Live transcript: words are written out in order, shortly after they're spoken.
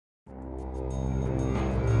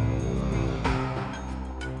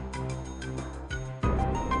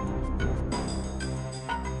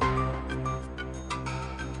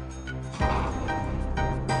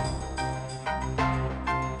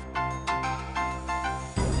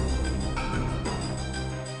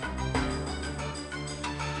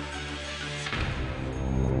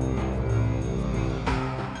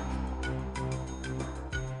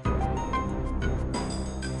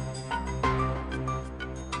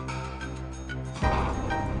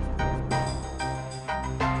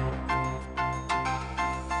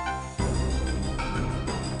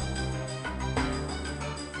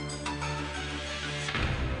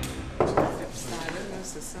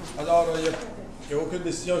Alors, il n'y a aucune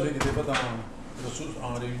décision qui a été faite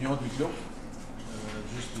en réunion de huis clos.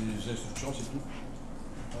 Juste les instructions, c'est tout.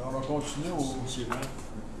 Alors, on va continuer au...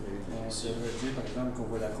 Ça veut dire, par exemple,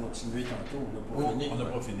 qu'on va la continuer tantôt. On n'a pas fini. On n'a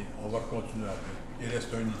pas fini. On va continuer après. Il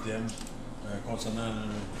reste un item concernant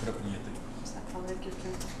une propriété. Ça prendrait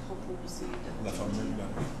quelqu'un pour proposer. La formule.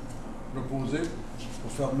 Proposer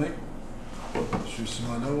pour fermer. M.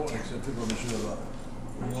 Simoneau, accepté par M. Levert.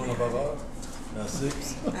 Tout le monde en faveur? Merci.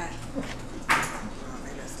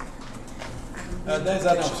 Des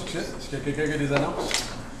annonces. Est-ce qu'il y a quelqu'un qui a des annonces?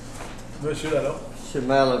 Monsieur Lalonde. Monsieur le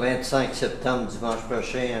maire, le 25 septembre, dimanche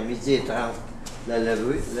prochain, à 12h30, la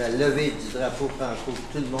levée du drapeau franco.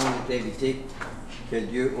 Tout le monde est invité, qui a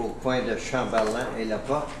lieu au coin de Chamberlain et La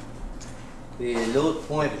Porte. Et l'autre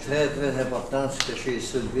point très, très important, ce que j'ai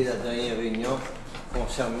soulevé la dernière réunion,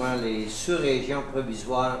 concernant les sous-régions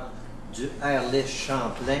provisoires du RLIS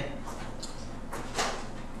Champlain.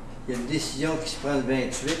 Il y a une décision qui se prend le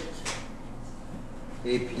 28.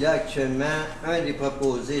 Et puis là, actuellement, un des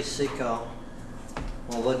proposés, c'est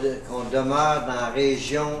qu'on demeure dans la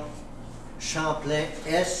région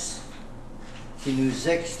Champlain-Est, qui nous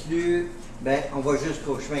exclut, ben, on va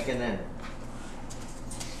jusqu'au chemin canal.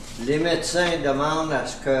 Les médecins demandent à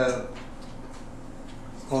ce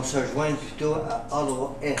qu'on se joigne plutôt à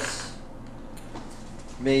Ottawa-Est.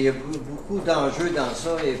 Mais il y a beaucoup d'enjeux dans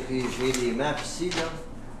ça, et puis j'ai les maps ici, là.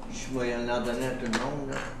 Je vais en donner à tout le monde,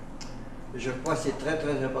 là. Je crois que c'est très,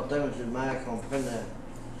 très important, M. le maire, qu'on prenne...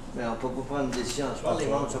 Mais on ne peut pas prendre une décision en soi, les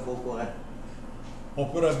membres ne sont pas au courant. On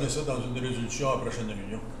peut ramener ça dans une résolution à la prochaine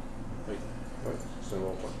réunion. Oui, c'est un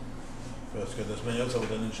bon point. Parce que de cette manière, ça va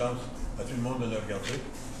donner une chance à tout le monde de le regarder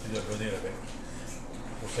et de venir avec.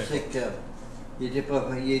 C'est qu'il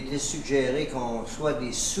a été suggéré qu'on soit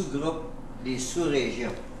des sous-groupes, des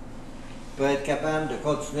sous-régions. Pour être capable de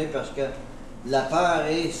continuer parce que la peur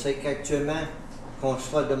c'est qu'actuellement, qu'on se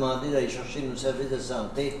soit demandé d'aller chercher nos services de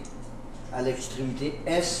santé à l'extrémité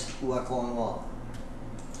Est ou à Cornwall.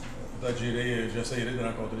 Peut-être j'essaierai de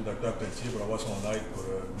rencontrer le Dr Pelletier pour avoir son aide pour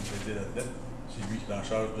nous aider là-dedans. C'est lui qui est en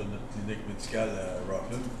charge de notre clinique médicale à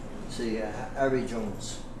Rockland. C'est Harry Jones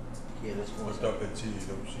qui est responsable. Dr Pelletier est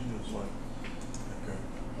là aussi.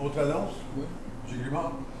 Autre annonce? Oui. M.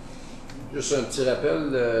 Grimard? Juste un petit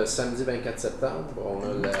rappel, samedi 24 septembre, on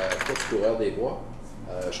a la course coureur des bois.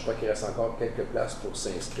 Je crois qu'il reste encore quelques places pour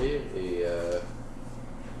s'inscrire et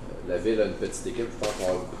la ville a une petite équipe. Je pense qu'on va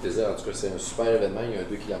avoir beaucoup de plaisir. En tout cas, c'est un super événement. Il y a un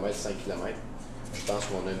 2 km, 5 km. Je pense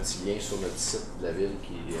qu'on a un petit lien sur notre site de la ville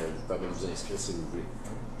qui vous permet de vous inscrire si vous voulez.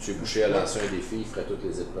 M. Boucher a lancé un défi, il ferait toutes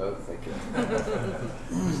les épreuves.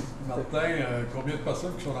 Martin, combien de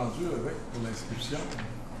personnes qui sont rendues avec pour l'inscription?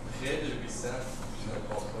 Près de 800.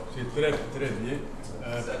 C'est très, très bien.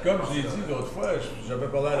 Comme je l'ai dit l'autre fois, j'avais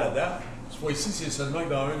parlé à la dame. Ce fois-ci, c'est seulement que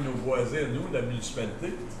dans un de nos voisins, nous, la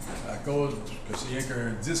municipalité, à cause que c'est rien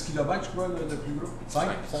qu'un 10 km, je crois, le plus gros. 5.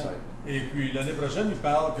 Et puis l'année prochaine, ils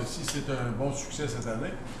parlent que si c'est un bon succès cette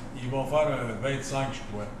année, ils vont faire un 25, je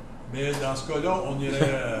crois. Mais dans ce cas-là, on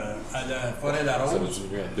irait à la Forêt-la-Rose.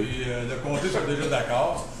 Et le comté sont déjà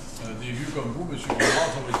d'accord. Des vieux comme vous, M. Grimard,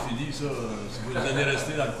 ça va être fini, ça, si vous allez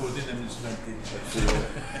rester dans le côté de la municipalité.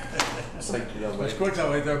 5 km. Je crois que ça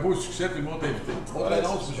va être un beau succès, tout le monde est invité. Autre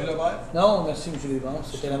annonce, M. Lebert? Non, merci, M. Lévent.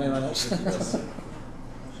 C'était la même annonce. Merci.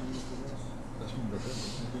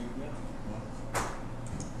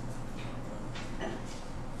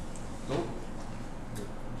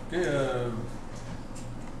 OK.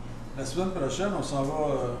 La semaine prochaine, on s'en va,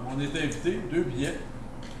 on est invité, 2 billets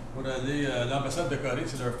pour aller à l'ambassade de Corée.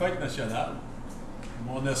 C'est leur fête nationale.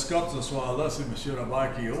 Mon escorte ce soir-là, c'est M.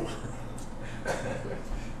 Robert Keogh.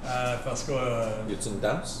 Parce que... Y a-t-il une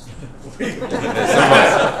danse? Oui.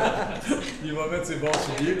 Il va mettre ses bons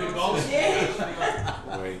souliers.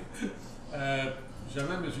 Oui.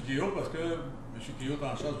 J'amène M. Keogh parce que M. Keogh est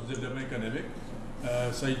en charge du développement économique.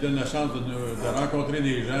 Ça lui donne la chance de rencontrer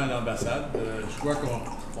des gens à l'ambassade. Je crois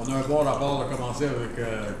qu'on a un bon rapport de commencer avec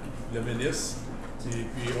le ministre et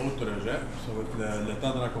puis autres gens. Ça va être le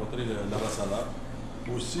temps de rencontrer l'ambassadeur.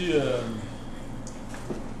 Aussi,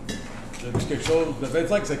 j'ai dit quelque chose. Le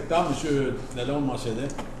 25 septembre, M. Lalonde mentionnait,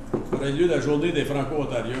 aura lieu la journée des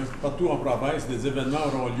Franco-Ontariens. Partout en province, des événements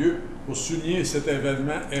auront lieu pour souligner cet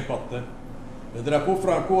événement important. Le drapeau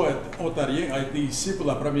franco-ontarien a été hissé pour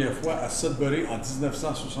la première fois à Sudbury en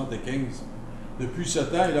 1975. Depuis ce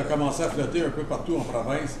temps, il a commencé à flotter un peu partout en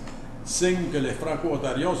province, signe que les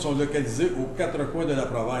Franco-Ontariens sont localisés aux 4 coins de la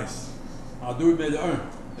province. En 2001,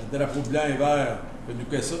 le drapeau blanc et vert que nous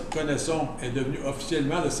connaissons est devenu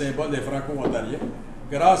officiellement le symbole des Franco-Ontariens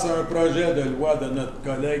grâce à un projet de loi de notre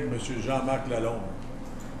collègue M. Jean-Marc Lalonde.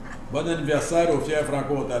 Bon anniversaire aux fiers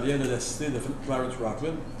franco-ontariens de la cité de Clarence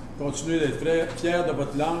Rockland. Continuez d'être fiers de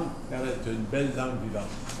votre langue, car elle est une belle langue vivante.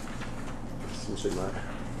 Merci, M. le maire.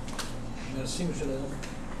 Merci, M.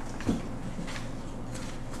 Lalonde.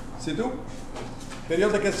 C'est tout?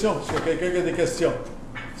 Période de questions. Est-ce qu'il y a quelqu'un qui a des questions?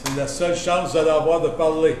 C'est la seule chance que vous allez avoir de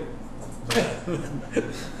parler.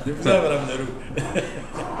 Je vous en, Mme Leroux.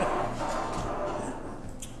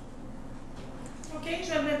 OK,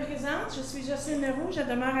 je me présente. Je suis Jocelyne Leroux. Je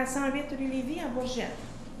demeure à 108 rue Lévis, à Bourget,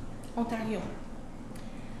 Ontario.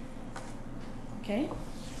 OK.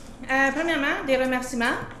 Premièrement, des remerciements.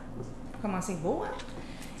 Pour commencer beau, hein?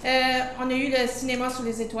 On a eu le cinéma sous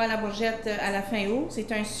les étoiles à Bourgette à la fin août.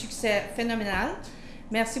 C'est un succès phénoménal.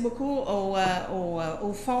 Merci beaucoup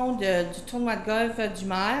au fond du tournoi de golf du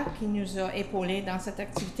maire qui nous a épaulés dans cette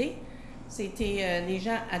activité. Les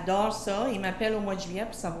gens adorent ça. Ils m'appellent au mois de juillet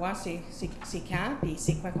pour savoir c'est quand et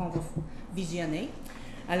c'est quoi qu'on va visionner.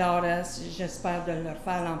 Alors, j'espère de le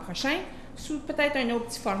refaire l'an prochain sous peut-être un autre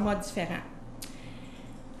petit format différent.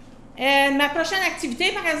 Ma prochaine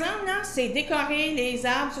activité, par exemple, c'est décorer les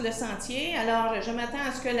arbres sur le sentier. Alors, je m'attends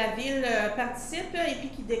à ce que la ville participe et puis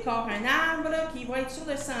qu'il décore un arbre qui va être sur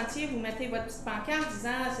le sentier. Vous mettez votre petite pancarte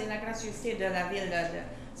disant c'est la gracieuseté de la ville,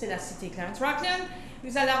 c'est la cité Clarence Rockland.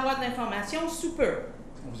 Vous allez avoir de l'information sous peu.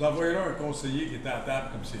 On vous envoyera un conseiller qui est à la table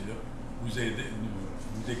comme c'est là. Vous aider,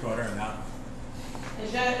 vous décorer un arbre.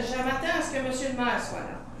 Je m'attends à ce que M. le maire soit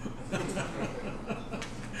là.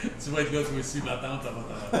 Tu vas être là toi aussi, ma tante, ça va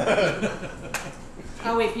t'en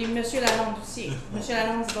Ah oui, puis M. Lalonde aussi. M.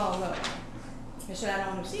 Lalonde se barre là. M.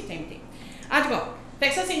 Lalonde aussi est invité. En tout cas, fait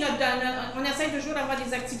que ça, c'est on essaie toujours d'avoir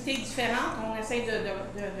des activités différentes. On essaie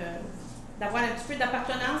d'avoir un petit peu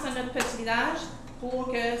d'appartenance à notre petit village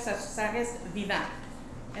pour que ça reste vivant.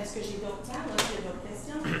 Est-ce que j'ai d'autres temps? Est-ce qu'il y a d'autres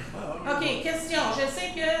questions? OK, question. Je sais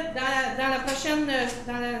que dans la prochaine,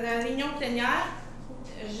 dans la réunion plénière,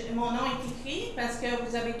 mon nom est écrit parce que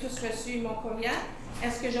vous avez tous reçu mon courriel.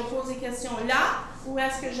 Est-ce que je pose des questions là ou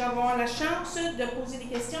est-ce que je vais avoir la chance de poser des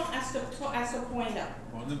questions à ce point-là?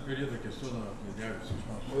 On a une période de questions dans la plénière aussi, je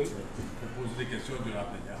pense. Oui. On peut poser des questions durant la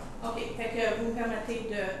plénière. OK. Fait que vous me permettez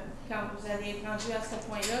quand vous allez être rendu à ce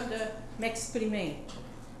point-là, de m'exprimer.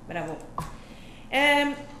 Bravo.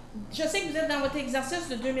 Je sais que vous êtes dans votre exercice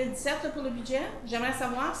de 2017 là, pour le budget. J'aimerais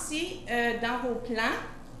savoir si dans vos plans,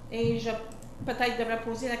 et je peut-être devrais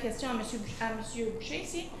poser la question à M. Boucher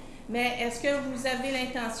ici, mais est-ce que vous avez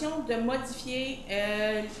l'intention de modifier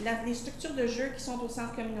les structures de jeu qui sont au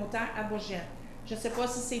centre communautaire à Bourget? Je ne sais pas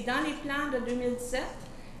si c'est dans les plans de 2017,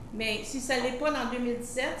 mais si ça ne l'est pas dans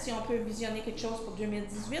 2017, si on peut visionner quelque chose pour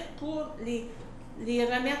 2018 pour les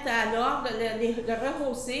remettre à l'ordre, le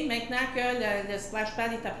rehausser maintenant que le splash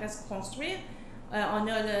pad est à presque construire. On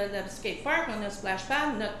a le skate park, on a le splash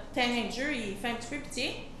pad, notre terrain de jeu, il fait un petit peu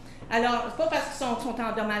pitié. Alors, c'est pas parce qu'ils sont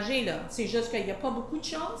endommagés, là. C'est juste qu'il n'y a pas beaucoup de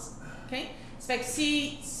choses. Okay? Ça fait que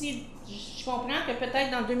si je comprends que peut-être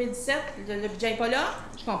dans 2017, le budget n'est pas là,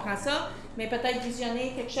 je comprends ça, mais peut-être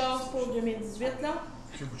visionner quelque chose pour 2018, là.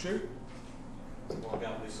 M. Boucher? On va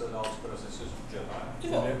regarder ça lors du processus budgétaire. Tout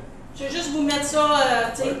va. Je vais juste vous mettre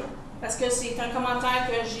ça, tu sais, parce que c'est un commentaire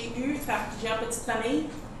que j'ai eu par plusieurs petites familles.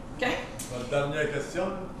 OK? Votre dernière question?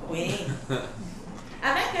 Oui.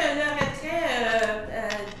 Avec le retrait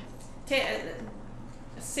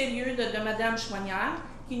sérieux de Mme Chouanière,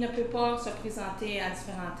 qui ne peut pas se présenter à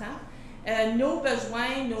différents temps, nos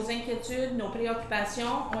besoins, nos inquiétudes, nos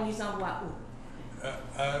préoccupations, on les envoie où?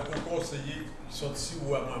 Aux conseillers qui sont ici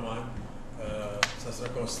ou à moi-même, ça sera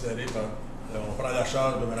considéré par... on prend la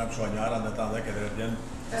charge de Mme Chouanière en attendant qu'elle revienne.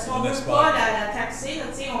 Parce qu'on ne veut pas la taxer, on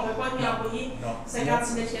ne veut pas lui envoyer 50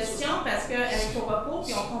 000 questions parce qu'elle est au repos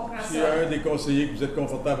puis on comprend ça. S'il y a un des conseillers que vous êtes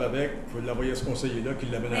confortable avec, vous pouvez l'envoyer à ce conseiller-là qui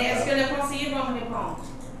l'amène à la Mais est-ce que le conseiller va me répondre?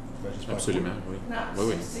 Ben, absolument, oui. Non,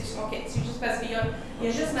 oui. OK. C'est juste parce qu'il y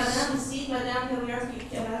a juste madame ici, Mme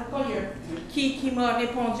Collier, qui m'a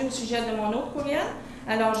répondu au sujet de mon autre courriel.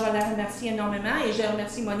 Alors, je la remercie énormément et je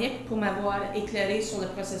remercie Monique pour m'avoir éclairé sur le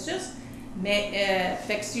processus. Mais,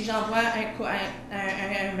 fait que si j'envoie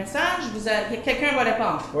un message, quelqu'un va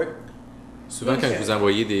répondre. Oui. Souvent, quand vous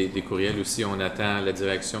envoyez des courriels aussi, on attend la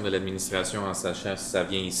direction de l'administration en sachant si ça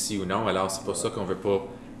vient ici ou non. Alors, c'est pour ça qu'on ne veut pas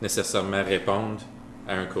nécessairement répondre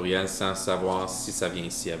à un courriel sans savoir si ça vient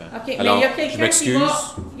ici avant. OK, alors, mais il y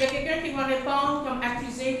a quelqu'un qui va répondre comme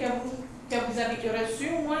accusé que vous avez reçu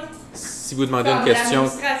au moins? Si vous demandez comme une question...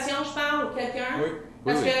 l'administration, je parle, ou quelqu'un? Oui.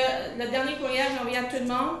 Parce que le dernier courriel, j'ai envoyé à tout le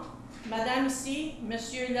monde. Madame ici,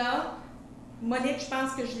 monsieur là, Monique, je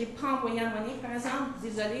pense que je ne l'ai pas envoyé à Monique, par exemple.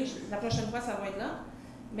 Désolée, la prochaine fois, ça va être là.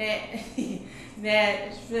 Mais, mais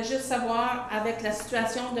je voulais juste savoir, avec la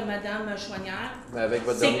situation de Mme Chouanière. Mais avec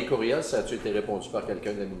votre dernier courriel, ça a-tu été répondu par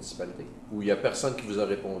quelqu'un de la municipalité? Ou il n'y a personne qui vous a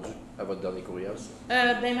répondu à votre dernier courriel?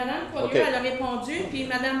 Ben, Mme Poirier, OK. elle a répondu, puis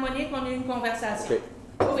Mme Monnier, qu'on a eu une conversation.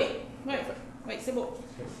 OK. Oui, c'est beau.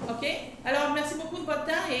 OK? Alors, merci beaucoup de votre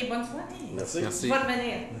temps et bonne soirée. Merci. Je vais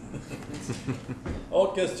revenir.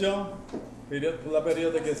 Autre question? Philippe, pour la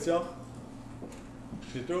période de questions?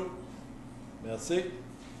 C'est tout? Merci.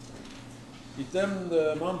 Item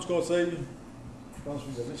de membre du Conseil. Je pense que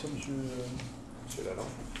vous avez ça, monsieur. Monsieur Lalonde.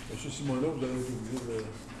 Monsieur Simonneau, vous avez été obligé de le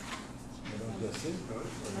remplacer.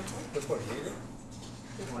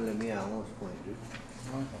 On l'a mis à 11.2.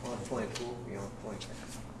 Ouais. 11.3 et 11.4.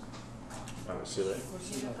 Ah, c'est vrai. 11.2.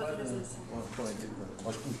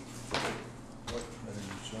 Moi, je trouve. Ouais, la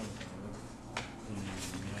réduction.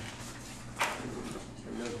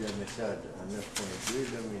 Là, je le mettais à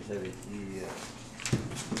 9.2, là, mais j'avais dit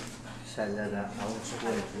ça allait à 11.3.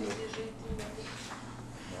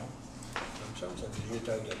 Ça me semble que ça a déjà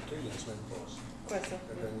été adopté la semaine passée. Quoi ça?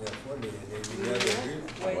 La dernière fois, les lumières de vue.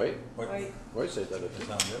 Oui. Oui. Oui, c'est adopté.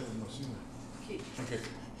 Ça semblait, moi aussi. Mais... OK. OK.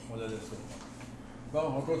 On la laisse là. Bon,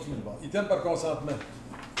 on continue. Bon. Item par consentement.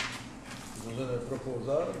 Vous avez un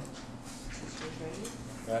proposeur.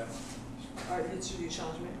 Ouais. Ah, y a-tu des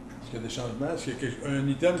changements? Est-ce qu'il y a des changements? Est-ce qu'il y a un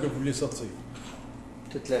item que vous voulez sortir?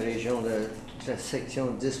 Toute la région de toute la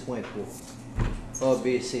section 10.3. A,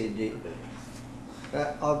 B, C, D.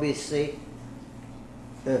 A, B, C,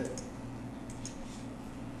 E.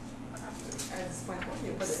 À 10.3, il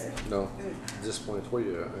n'y a pas de F. Non. E. 10.3, il y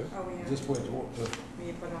a un. Ah oui, hein. 10.3. Mais il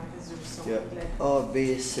n'est pas dans la résolution. Il y a A, B,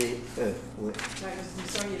 C, E. Oui, La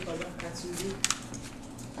résolution, il n'est pas là quand tu le lis.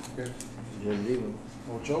 OK. je l'ai, oui.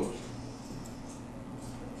 Autre chose?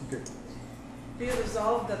 OK. Be it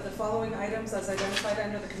resolved that the following items as identified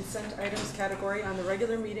under the consent items category on the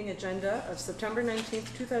regular meeting agenda of September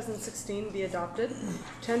 19th, 2016 be adopted.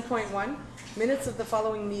 10.1, minutes of the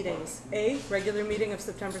following meetings. A, regular meeting of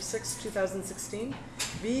September 6th, 2016.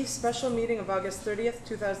 B, special meeting of August 30th,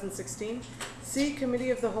 2016. C, committee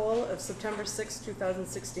of the whole of September 6th,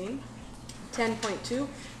 2016. 10.2,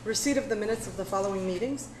 receipt of the minutes of the following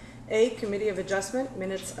meetings. A, Committee of Adjustment,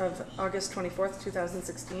 minutes of August 24th,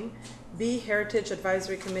 2016. B, Heritage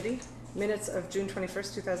Advisory Committee, minutes of June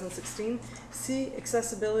 21st, 2016. C,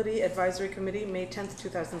 Accessibility Advisory Committee, May 10th,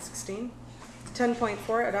 2016.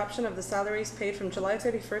 10.4, adoption of the salaries paid from July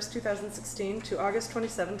 31st, 2016 to August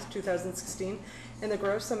 27th, 2016 in the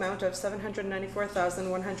gross amount of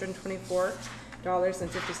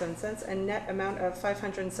 $794,124.57 and net amount of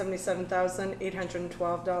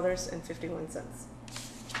 $577,812.51.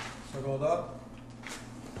 Secondaire?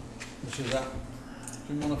 Monsieur Jacques?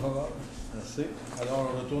 Tout le monde en faveur? Merci.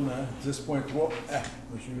 Alors, on retourne à 10.3A.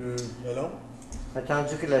 Monsieur Lalonde?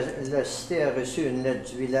 Attendu que la cité a reçu une lettre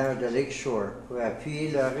du village de Lakeshore pour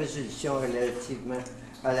appuyer leur résolution relativement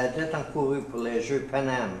à la dette encourue pour les Jeux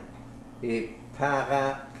Pan-Am et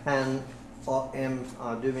Para-Pan-AM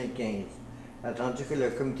en 2015. Attendu que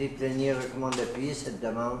le comité plénier recommande d'appuyer cette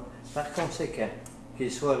demande, par conséquent, qu'il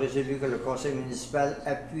soit résolu que le conseil municipal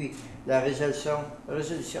appuie la résolution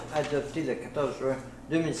adoptée le 14 juin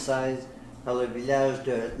 2016 par le village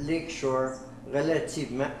de Lakeshore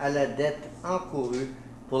relativement à la dette encourue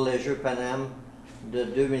pour les Jeux Pan-Am de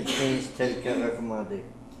 2015 telle que recommandée.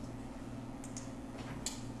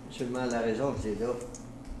 Seulement la raison que c'est là,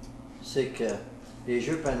 c'est que les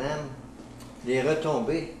Jeux Pan-Am, les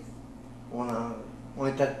retombées, on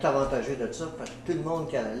était tout avantageux de ça parce que tout le monde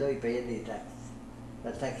qui allait là, il payait des taxes.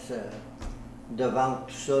 La taxe de vente,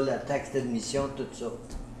 tout ça, la taxe d'admission, tout ça.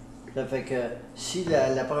 Ça fait que si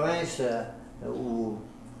la province ou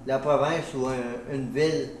une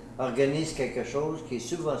ville organise quelque chose qui est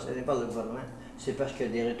subventionné par le gouvernement, c'est parce qu'il y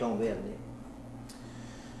a des retombées à venir.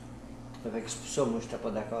 Ça fait que c'est pour ça, moi, je n'étais pas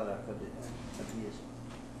d'accord à appuyer ça.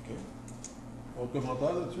 OK. Autre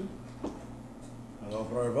commentaire là-dessus? Alors, on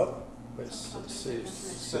prend un vote?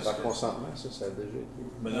 C'est par consentement, ça a déjà été.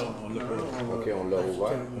 Mais non, on l'a pas. OK, on l'a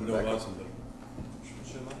ouvert. On l'a ouvert, celle-là.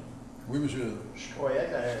 Oui, monsieur. Je croyais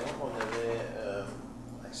que la raison qu'on avait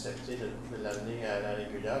accepté de l'amener à la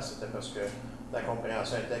régulière, c'était parce que la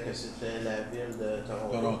compréhension était que c'était la ville de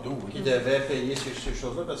Toronto Oui. qui devait payer ces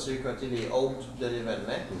choses-là parce que c'est eux qui ont été les hôtes de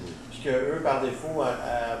l'événement. Puis qu'eux, par défaut,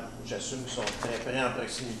 j'assume qu'ils sont très près en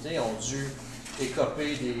proximité, ont dû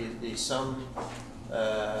écoper des sommes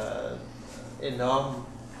énormes.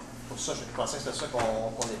 Pour ça, je pensais que c'était ça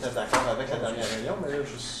qu'on était d'accord avec la dernière réunion, mais là,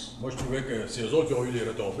 Moi, je trouvais que c'est eux autres qui ont eu les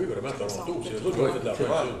retombées, vraiment, Toronto. C'est eux autres qui ont fait de la C'est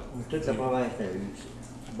facture. vrai. Toute la province a eu ça.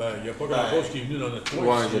 Ben, il n'y a pas grand-chose qui est venu dans notre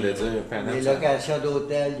coin. Ouais, ici. j'allais dire, Les locations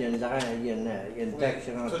d'hôtels, il y a une taxe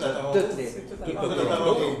qui rentre sur toutes les. Tout Ah, à mais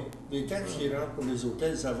Toronto. les taxes qui rentrent pour les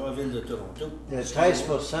hôtels, ça va à la ville de Toronto. Le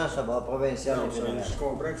 13%, ça va provincial Non, et fédéral. je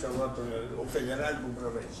comprends que ça va au fédéral ou au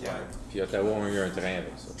provincial. Puis Ottawa a eu un train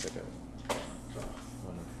avec ça. Fait que-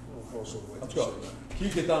 On va se voir En tout tout cas, ça.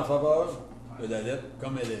 qui est en faveur de la lettre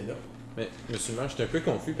comme elle est là? Mais, M. le maire, je suis un peu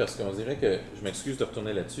confus parce qu'on dirait que, je m'excuse de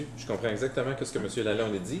retourner là-dessus, je comprends exactement ce que M.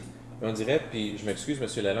 Lalonde a dit, mais on dirait, puis je m'excuse,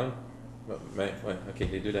 M. Lalonde, ben, ouais, ok,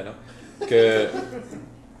 les deux Lalonde, que,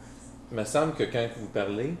 il me semble que quand vous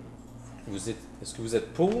parlez, est-ce que vous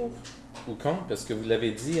êtes pour ou contre? Parce que vous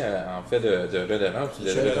l'avez dit en fait de redevance, vous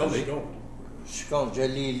l'avez Lalonde, retourné. je compte. Je suis contre. Je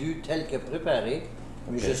l'ai lu tel que préparé,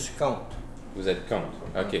 mais Ok. je suis contre. Vous êtes contre,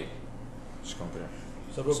 ok. Je comprends.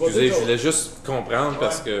 Ça veut pas Excusez, dire je que voulais juste comprendre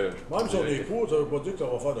parce que... même si on est pour, ça ne veut pas dire que ça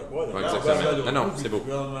va faire de quoi. Ouais, exactement. Non, c'est beau. Le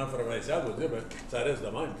gouvernement provincial va dire, ben, ça reste de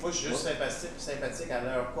même. Moi, je suis juste sympathique à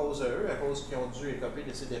leur cause à eux, à cause qu'ils ont dû écoper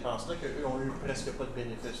de ces dépenses-là, qu'eux ont eu presque pas de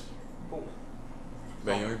bénéfices. Pour.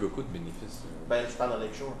 Ben, ils ont eu beaucoup de bénéfices. Ben, je parle dans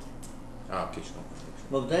les jours. Ah, ok, je comprends.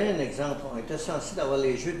 Je vais vous donner un exemple. On était censé d'avoir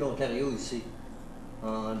les Jeux de l'Ontario ici.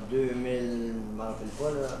 En 2000, je ne m'en rappelle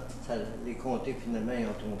pas, là, les comtés finalement ils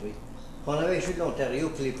ont tombé. On avait les Jeux de l'Ontario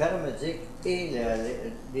pour les paramédics et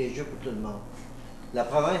les Jeux pour tout le monde. La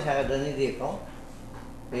province a donné des fonds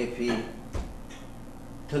et puis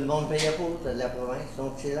tout le monde payait pour de la province.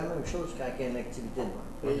 Donc c'est la même chose quand il y a une activité de même.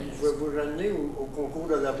 Et je vais vous ramener au concours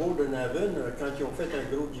de labo de Naven, quand ils ont fait un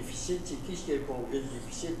gros déficit. C'est qui qui a comblé le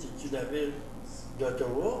déficit? C'est-tu la ville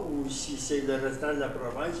d'Ottawa ou si c'est le restant de la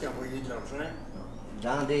province qui a envoyé de l'argent?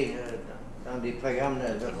 Dans des programmes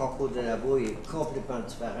de concours de labo, il est complètement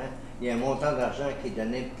différent. Il y a un montant d'argent qui est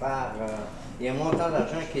donné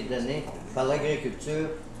par l'agriculture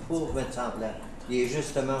pour mettre ça en place. Il est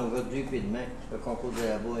justement aujourd'hui puis demain le concours de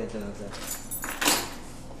labo est en place.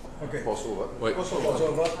 OK. Passe au vote. Oui. On passe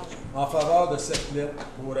au vote en faveur de cette lettre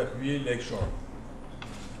pour appuyer Lakeshore.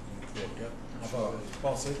 En faveur.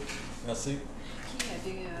 Passez. Merci. Qui avait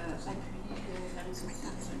appuyé la résolution?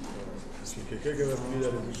 Est-ce qu'il y a quelqu'un qui avait appuyé la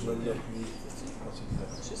résolution?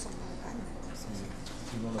 Juste en campagne.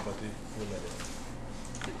 Tout le monde a voté pour la lettre.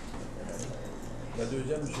 La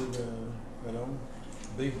deuxième, M. Lalonde.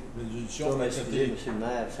 B, résolution pour Excusez, accepter. M. le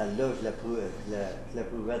maire, celle-là, je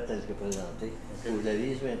l'approuvais telle que présentée. Vous la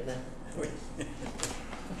lise maintenant? Oui.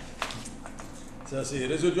 Ça, c'est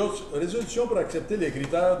résolution pour accepter les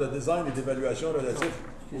critères de design et d'évaluation relatifs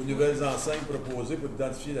aux nouvelles enseignes proposées pour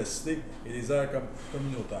identifier la cité et les aires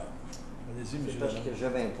communautaires. Allez-y, M. C'est parce Lalonde. que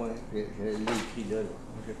j'avais un point, je l'ai écrit là.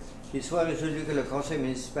 OK. Qu'il soit résolu que le conseil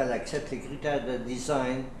municipal accepte les critères de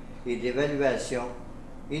design et d'évaluation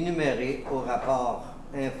énumérés au rapport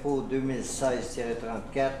Info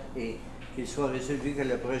 2016-34 et qu'il soit résolu que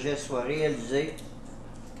le projet soit réalisé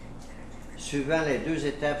suivant les deux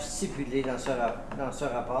étapes stipulées dans ce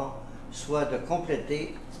rapport, soit de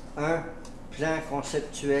compléter un plan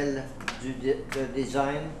conceptuel de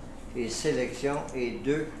design et sélection et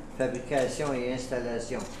deux, fabrication et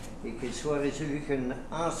installation, et qu'il soit résolu qu'une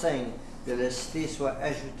enseigne de la cité soit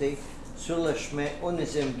ajoutée sur le chemin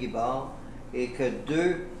Onésime-Guibard et que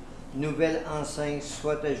deux nouvelles enseignes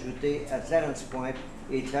soient ajoutées à Clarence Point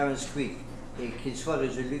et Clarence Creek, et qu'il soit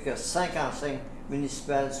résolu que 5 enseignes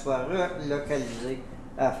municipales soient relocalisées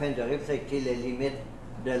afin de refléter les limites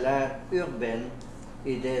de l'aire urbaine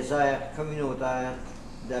et des aires communautaires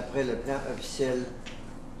d'après le plan officiel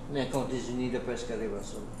des Comtés unis de Presque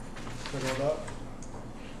Riversault. Secondaire.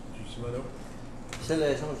 M. Simano. La seule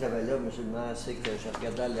raison que j'avais là, M. le maire, c'est que je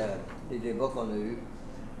regardais les débats qu'on a eus,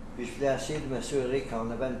 puis je voulais essayer de m'assurer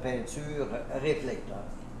qu'on avait une peinture réflecteur.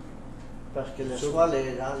 Parce que le soir,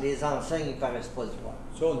 les enseignes ne paraissent pas le soir.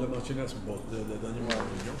 Ça, on l'a mentionné à ce bout de la dernière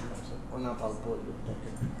réunion, je pense. On n'en parle pas. Là.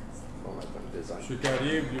 Bon, ben, comme design. M.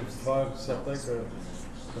 Carrier, voulez-vous faire certain que ça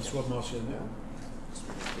soit mentionné?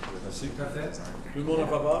 Merci. Tout le monde en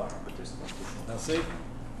faveur? Merci.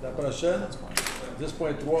 La prochaine,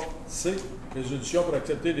 10.3C, résolution pour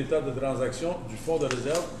accepter l'état de transaction du fonds de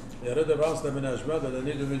réserve et redevances d'aménagement de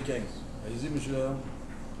l'année 2015. Allez-y, M. Lalonde.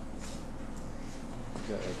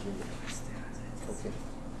 OK.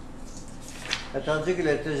 Attendu que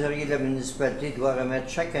le trésorier de la municipalité doit remettre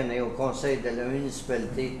chaque année au Conseil de la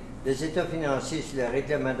municipalité des états financiers sur le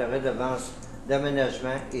règlement de redevances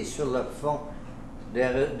d'aménagement et sur le fonds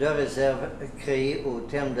de réserve créé au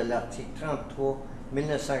terme de l'article 33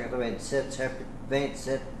 1997, chapitre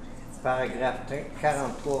 27, paragraphe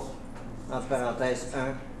 43, entre parenthèses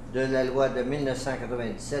 1, de la loi de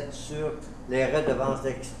 1997 sur les redevances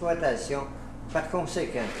d'exploitation. Par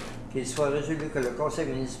conséquent, qu'il soit résolu que le Conseil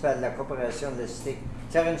municipal de la Corporation de la Cité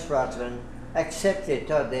Clarence-Rutland accepte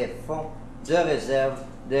l'état des fonds de réserve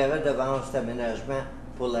des redevances d'aménagement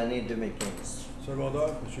pour l'année 2015. Secondaire,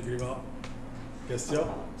 M. Grimard. Question?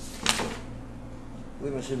 Oui,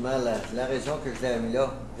 M. le maire, la raison que je l'ai mis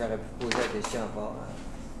là, j'aurais pu poser la question encore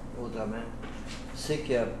autrement, c'est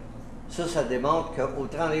que ça démontre qu'au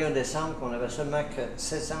 31 décembre, on avait seulement que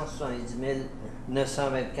 770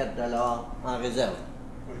 924 $ en réserve.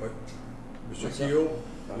 Oui. M. Guillaume,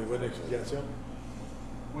 avez-vous une explication?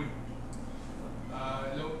 Oui.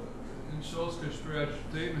 Là, une chose que je peux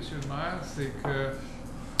ajouter, M. le maire, c'est que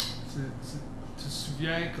tu te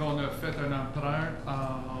souviens qu'on a fait un emprunt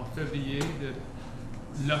en février de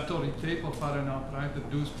l'autorité pour faire un emprunt de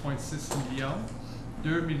 12,6 millions.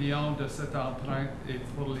 2 millions de cet emprunt est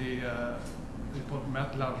pour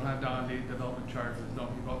mettre l'argent dans les development charges. Donc,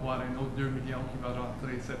 il va y avoir un autre 2 millions qui va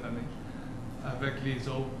rentrer cette année, avec les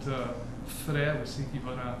autres frais aussi qui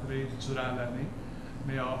vont rentrer durant l'année.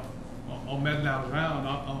 Mais on met de l'argent,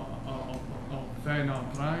 on fait un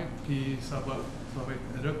emprunt, puis ça va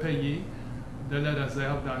être repayé de la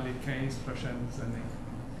réserve dans les 15 prochaines années.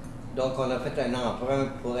 Donc, on a fait un emprunt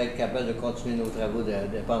pour être capable de continuer nos travaux de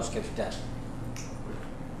dépenses capitales.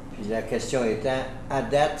 Puis la question étant, à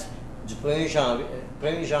date du 1er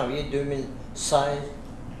janvier 2016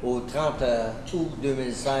 au 30 août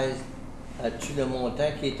 2016, as-tu le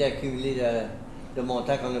montant qui était accumulé, le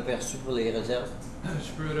montant qu'on a perçu pour les réserves?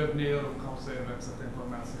 Je peux revenir au conseil avec cette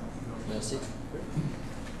information. Merci.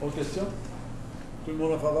 Autre question? Tout le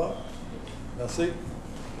monde en faveur? Merci.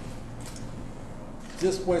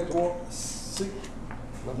 10.3 C.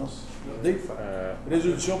 D.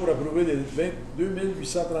 Résolution pour approuver les 22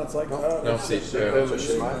 835 heures. Non, c'est C.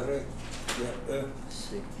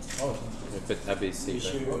 fait ABC.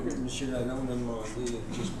 Monsieur Lalonde a demandé 10.3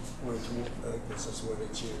 que ça soit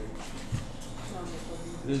retiré.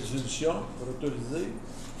 Résolution pour autoriser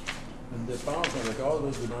une dépense dans le cadre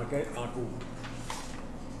d'une enquête en cours.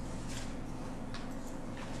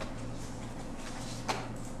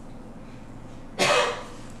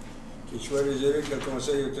 Qu'il soit résolu que le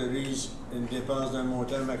Conseil autorise une dépense d'un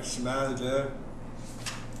montant maximal de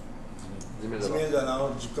 10 10 000 000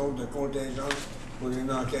 $ du compte de contingence pour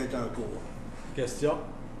une enquête en cours. Question?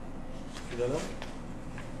 M. Lalonde?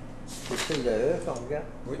 C'est celle de E qu'on regarde?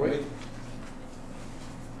 Oui.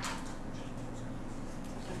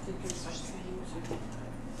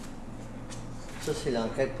 Ça, c'est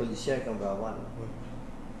l'enquête policière qu'on va avoir. Là. Oui.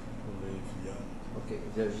 Pour les filiales. OK,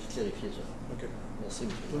 je vais juste vérifier ça. OK. Merci,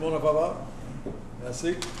 monsieur. Tout le monde en faveur?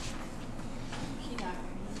 Merci. Qui l'a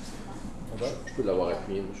appuyé? Je peux l'avoir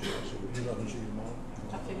appuyé, M.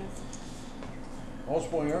 Parfait, merci.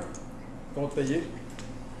 11.1. Compte payé.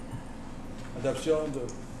 Adoption de...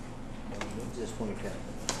 10.4.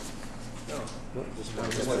 Non,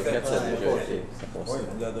 10.4, ça a déjà été. Oui,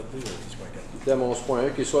 on l'a adopté, 10.4. Thème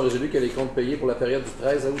 11.1, qu'il soit résolu que les comptes payés pour la période du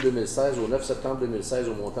 13 août 2016 au 9 septembre 2016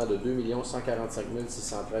 au montant de 2 145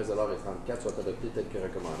 613 $ et 34 soient adoptés tels que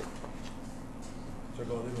recommandés.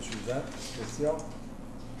 Secondé, M. Uzan. Question?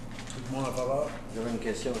 Tout le monde en faveur? J'avais une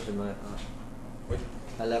question, M. le maire. Oui.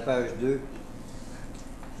 À la page 2,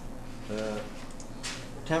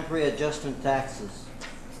 Temporary Adjustment Taxes.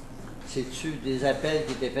 C'est-tu des appels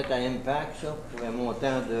qui étaient faits à Impact, ça, pour un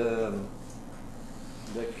montant de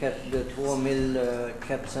 3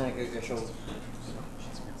 400 quelque chose?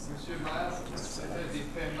 Monsieur le maire, c'était des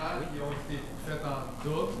paiements qui ont été faits en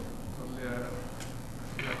double pour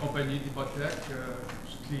la compagnie d'hypothèque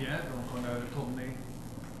du client. Donc, on a retourné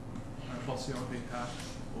une portion des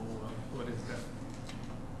taxes aux résidents.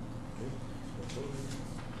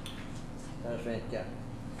 Page 24.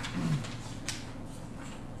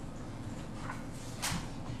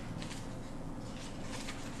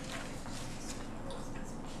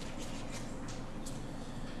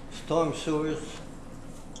 Storm Sewers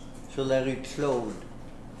sur la rue Claude,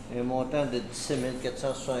 un montant de 17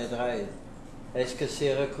 473. Est-ce que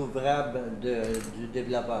c'est recouvrable du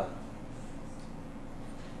développeur?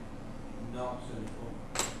 Non, ce n'est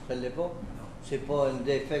pas. Ça ne l'est pas? C'est pas une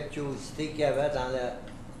défectuosité qu'il y avait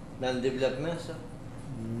dans le développement, ça?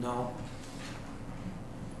 Non.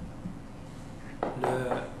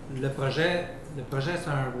 Le projet, c'est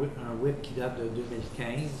un WIP qui date de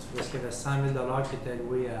 2015, où est-ce qu'il y avait 100 000 $ qui étaient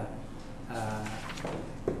alloués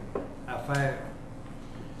à faire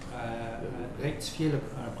rectifier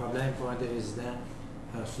un problème pour un des résidents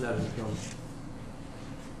sur la rue Claude.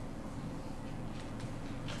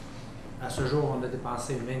 À ce jour, on a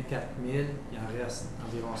dépensé 24 000, il en reste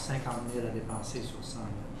environ 50 000 à dépenser sur 100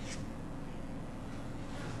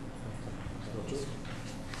 000.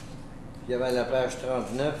 Il y avait à la page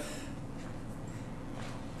 39,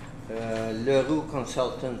 Leroux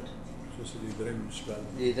Consultant, Ça, c'est des drains municipaux.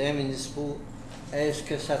 les drains municipaux, est-ce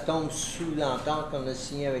que ça tombe sous l'entente qu'on a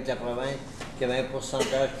signée avec la province, qu'il y avait un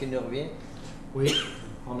pourcentage qui nous revient? Oui,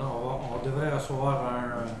 on devrait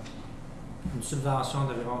recevoir une subvention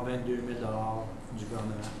d'environ 22 000 du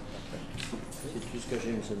gouvernement. C'est tout ce que j'ai,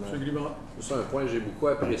 M. le maire. M. Grimard. C'est un point que j'ai beaucoup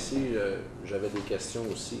apprécié. J'avais des questions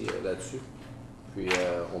aussi là-dessus. Puis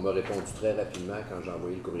on m'a répondu très rapidement quand j'ai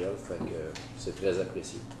envoyé le courriel. Fait que c'est très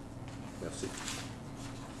apprécié. Merci.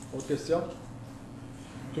 Autre question?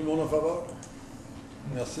 Tout le monde en faveur?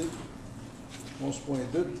 Merci. 11.2,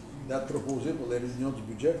 date proposée pour la réunion du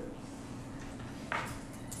budget.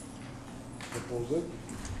 Proposé.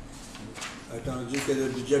 Attendu que le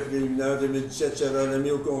budget préliminaire 2017 sera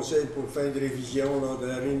remis au Conseil pour fin de révision lors de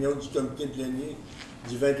la réunion du comité de l'année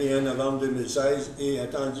du 21 novembre 2016 et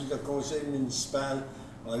attendu que le Conseil municipal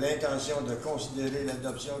a l'intention de considérer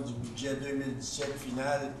l'adoption du budget 2017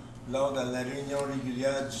 final lors de la réunion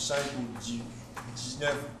régulière du 5 ou du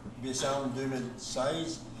 19 décembre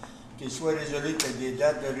 2016, qu'il soit résolu que des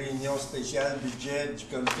dates de réunion spéciale budget du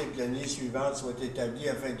comité de l'année suivante soient établies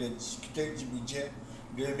afin de discuter du budget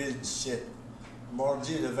 2017.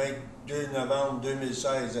 Mardi le 22 novembre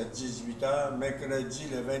 2016 à 18h, mercredi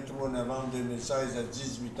le 23 novembre 2016 à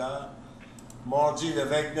 18h, mardi le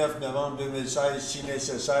 29 novembre 2016 si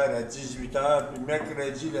nécessaire à 18h, puis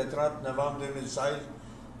mercredi le 30 novembre 2016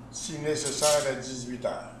 si nécessaire à 18h.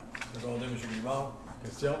 Secondé, M. Grimard.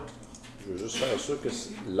 Question? Je veux juste faire sûr que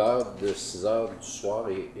l'heure de 6 heures du soir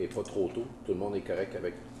est pas trop tôt. Tout le monde est correct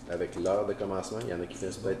avec l'heure de commencement. Il y en a qui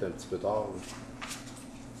finissent peut-être un petit peu tard.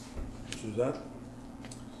 Suzanne?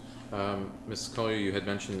 Ms. Collier, you had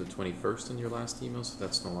mentioned the 21st in your last email, so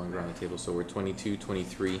that's no longer on the table. So we're 22,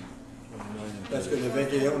 23. Parce que le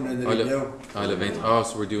 21, on a une réunion. Le 20. Oh,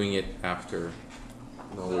 so we're doing it after.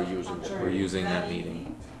 No, we're using that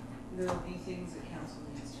meeting. There'll be things that council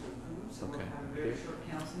needs to approve, so Okay. we'll have a very short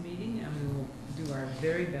council meeting, and we will do our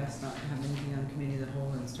very best not to have anything on committee of the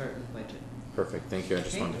whole and start with budget. Perfect. Thank you. I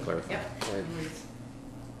just Okay? wanted to clarify. Yep. Right. No worries.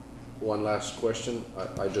 One last question.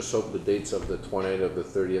 I just hope the dates of the 20th of the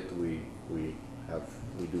 30th we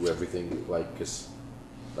do everything like it's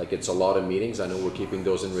a lot of meetings. I know we're keeping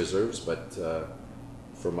those in reserves, but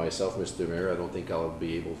for myself, Mr. Mayor, I don't think I'll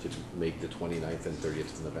be able to make the 29th and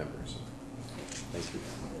 30th of November. So, thank you.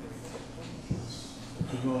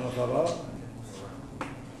 Tout le monde en faveur?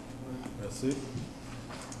 Merci.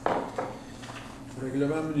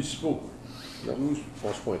 Règlements municipaux. Non, 12.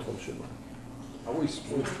 11.3, M. le maire. Ah oui, c'est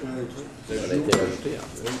pour Ça a été rajouté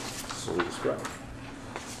sur les scraps.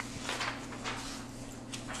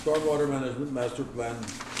 Stormwater Management Master Plan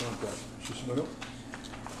 34. M. Simoneau?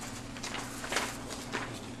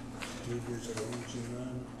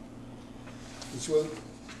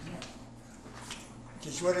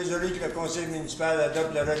 Qu'il soit résolu que le Conseil municipal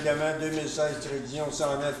adopte le règlement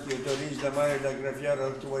 2016-109 qui autorise le maire et la greffière à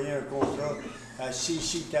octroyer un contrat à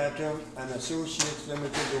CC Tatum and Associates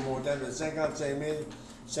Limited au montant de 55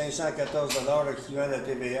 514 $ équivalent à la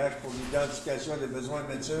TVH pour l'identification des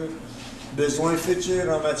besoins futurs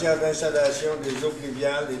en matière d'installation des eaux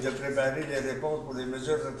pluviales et de préparer les réponses pour les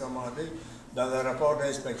mesures recommandées dans le rapport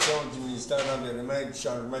d'inspection du ministère de l'Environnement et du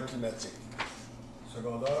Changement climatique.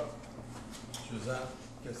 Secondaire. Suzanne,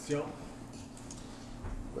 question?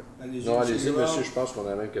 Ouais. Allez-y, Non, allez-y, Grimard. monsieur, je pense qu'on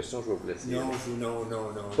avait une question, je vais vous laisser. Non. Je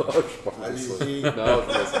suis pas mal sûr. Allez-y. Non,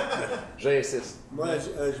 j'insiste. Moi,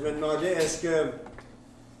 je me demandais, est-ce que...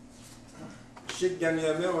 Je sais que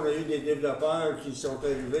dernièrement, on a eu des développeurs qui sont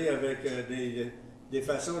arrivés avec des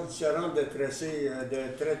façons différentes de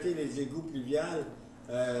traiter les égouts pluviales,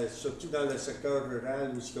 surtout dans le secteur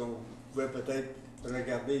rural où on pouvait peut-être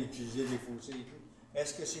regarder, utiliser des fossés et tout.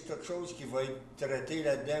 Est-ce que c'est quelque chose qui va être traité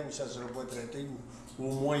là-dedans ou ça ne sera pas traité ou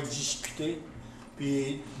au moins discuté?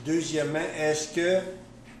 Puis, deuxièmement, est-ce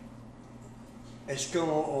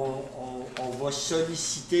qu'on va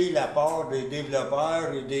solliciter la part des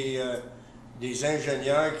développeurs et des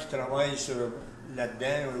ingénieurs qui travaillent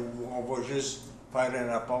là-dedans ou on va juste faire un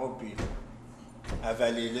rapport puis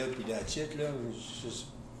avaler là puis la titre là?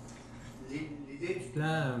 L'idée du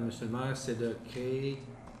plan, M. le maire, c'est de créer.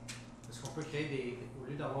 Est-ce qu'on peut créer au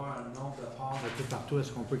lieu d'avoir un nombre de ponts de tout partout,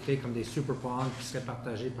 est-ce qu'on peut créer comme des super ponts qui seraient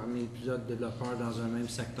partagés parmi plusieurs développeurs dans un même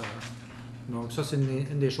secteur? Donc ça, c'est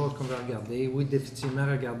une des choses qu'on va regarder. Oui, définitivement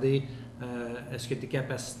regarder est-ce qu'il y a des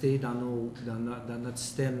capacités dans notre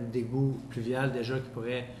système d'égout pluvial déjà qui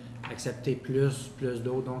pourraient accepter plus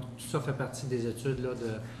d'eau. Donc tout ça fait partie des études là,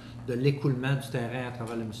 de l'écoulement du terrain à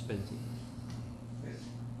travers la municipalité.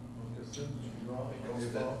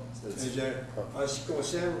 En ce qui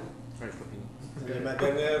concerne ma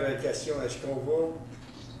dernière question, est-ce qu'on va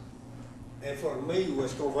informer ou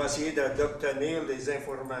est-ce qu'on va essayer d'obtenir des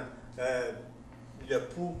informants? Le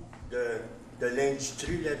pouls de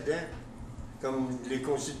l'industrie là-dedans, comme les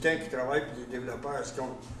consultants qui travaillent pour les développeurs, est-ce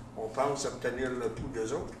qu'on pense obtenir le pouls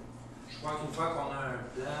d'eux autres? Je crois qu'une fois qu'on a un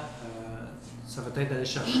plan, ça va être d'aller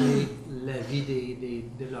chercher l'avis des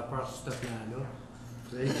développeurs sur ce plan-là.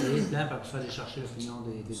 Vous allez créer le plan, puis après ça, aller chercher l'opinion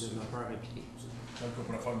des développeurs impliqués. Donc, on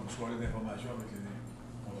pourrait faire une soirée d'information avec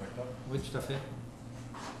les contracteurs. Oui, tout à fait.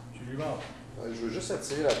 Je lui parle. Je veux juste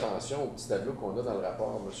attirer l'attention au petit tableau qu'on a dans le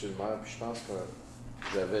rapport, M. le maire, puis je pense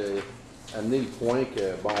que j'avais amené le point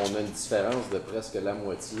que, bon, on a une différence de presque la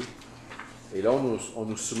moitié. Et là, on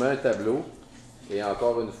nous soumet un tableau, et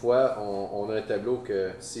encore une fois, on a un tableau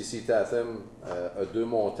que CC Tatham a 2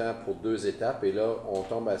 montants pour 2 étapes, et là, on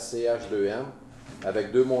tombe à CH2M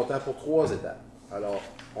avec 2 montants pour 3 étapes. Alors,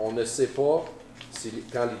 on ne sait pas si,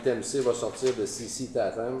 quand l'item C va sortir de CC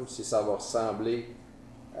Tatham, si ça va ressembler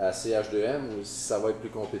à CH2M ou si ça va être plus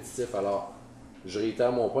compétitif. Alors, je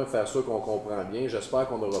réitère mon point, faire sûr qu'on comprend bien. J'espère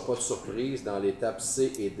qu'on n'aura pas de surprise dans l'étape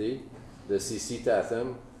C et D de CC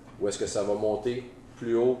Tatham, où est-ce que ça va monter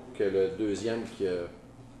plus haut que le deuxième qui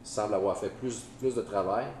semble avoir fait plus de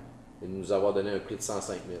travail et nous avoir donné un prix de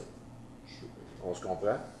 105 000. On se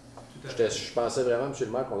comprend? Je pensais vraiment, M. le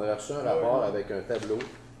maire, qu'on aurait reçu un rapport avec un tableau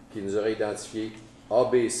qui nous aurait identifié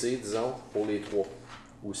ABC, disons, pour les 3.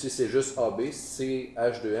 Ou si c'est juste AB,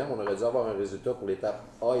 CH2M, on aurait dû avoir un résultat pour l'étape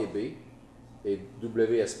A et B et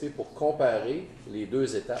WSP pour comparer les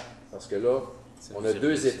 2 étapes. Parce que là, on a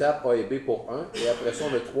 2 étapes A et B pour un, et après ça,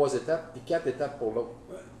 on a 3 étapes, puis 4 étapes pour l'autre.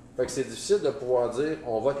 Fait que c'est difficile de pouvoir dire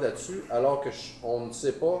on vote là-dessus, alors qu'on ne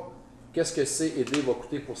sait pas qu'est-ce que C et D va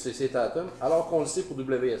coûter pour CC Tatum, alors qu'on le sait pour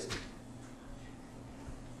WSP.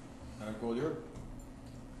 Collier?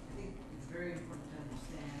 I think it's very important to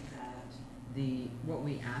understand that what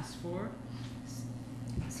we asked for,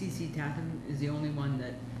 CC Tatham is the only one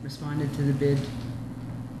that responded to the bid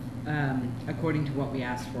according to what we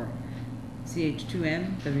asked for.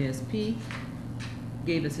 CH2M, WSP,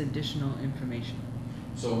 gave us additional information.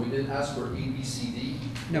 So we didn't ask for A, B, C, D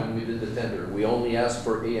No. when we did the tender. We only asked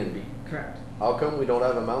for A and B. Correct. How come we don't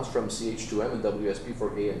have amounts from CH2M and WSP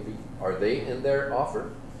for A and B? Are they in their offer?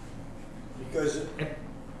 Because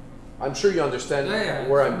I'm sure you understand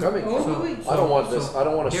where I'm coming from. I don't want this. I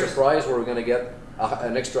don't want a surprise where we're going to get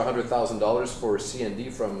an extra $100,000 for C and D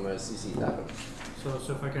from CC Tatham.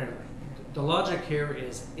 So if I can, the logic here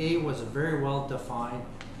is A was a very well-defined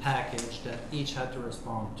package that each had to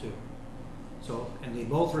respond to. So, and they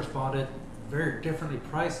both responded very differently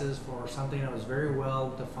prices for something that was very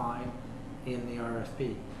well-defined in the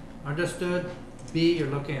RFP. Understood, B, you're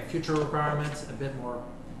looking at future requirements, a bit more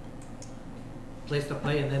place to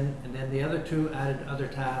play, and then the other 2 added other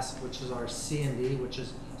tasks, which is our C and D, which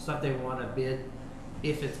is stuff they want to bid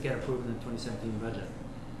if it's get approved in the 2017 budget.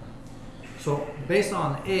 So based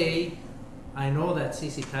on A, I know that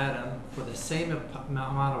CC Tatham, for the same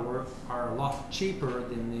amount of work, are a lot cheaper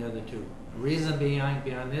than the other 2. The reason behind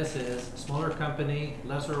this is smaller company,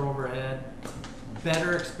 lesser overhead,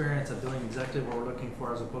 better experience of doing exactly what we're looking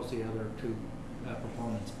for as opposed to the other 2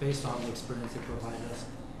 proponents, based on the experience they provide us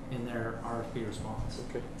in their RFP response.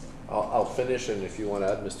 Okay. I'll finish, and if you want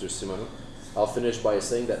to add, Mr. Simoneau, I'll finish by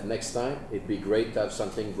saying that next time it'd be great to have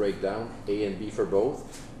something break down A and B for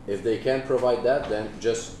both. If they can't provide that, then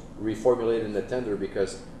just reformulate in the tender,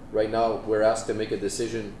 because right now we're asked to make a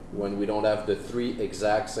decision when we don't have the 3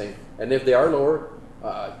 exact same. And if they are lower,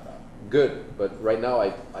 good. But right now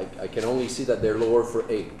I can only see that they're lower for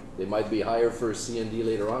A. They might be higher for C and D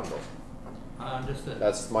later on, though. Understood.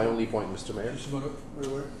 That's my only point, Mr. Mayor.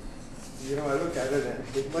 You know, I look at it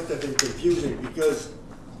and it must have been confusing because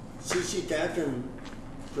CC Tatham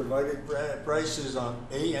provided prices on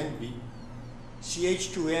A and B.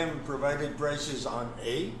 CH2M provided prices on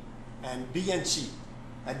A and B and C.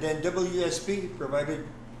 And then WSP provided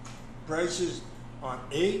prices on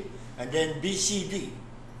A and then BCD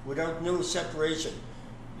without no separation.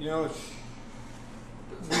 You know,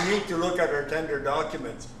 we need to look at our tender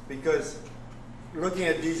documents because looking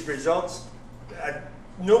at these results,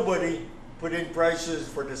 nobody put in prices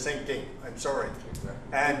for the same thing. I'm sorry.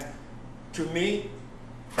 And to me,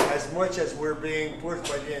 as much as we're being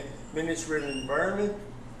pushed by the Ministry of Environment,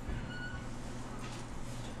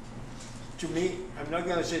 to me, I'm not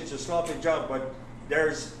going to say it's a sloppy job, but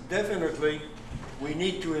there's definitely, we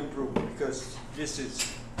need to improve because this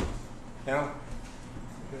is, you know.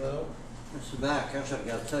 Monsieur Maire, quand je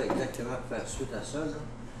regarde ça exactement pour faire suite à ça, là,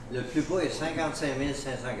 le plus bas est 55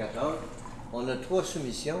 514. On a 3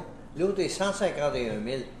 soumissions. L'autre est 151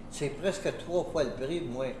 000. C'est presque 3 fois le prix,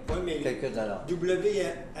 moins quelques dollars.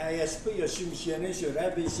 WASP a soumissionné sur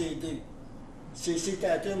ABCD. CC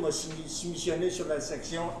Tatum a soumissionné sur la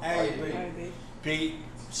section A et B. A et B. Puis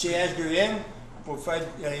CH2M, pour faire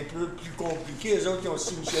un peu plus compliqué, eux autres, ils ont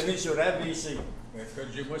soumissionné sur A, B, C.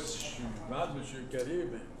 Corrigez-moi si je suis mal, M. Carrier,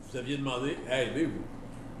 mais vous aviez demandé A et B, vous.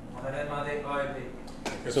 On avait demandé A et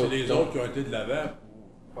B. C'est les autres qui ont été de l'avant.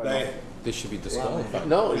 Ben, They should be disqualified.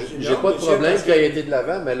 Non, j'ai pas de problème qu'il ait été de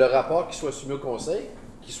l'avant, mais le rapport qui soit soumis au Conseil,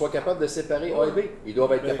 qu'il soit capable de séparer A et B. Ils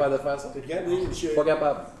doivent être capables de faire ça. Regardez, monsieur. Pas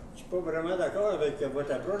capable. Je suis pas vraiment d'accord avec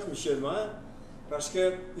votre approche, monsieur le maire, parce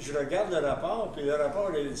que je regarde le rapport, puis le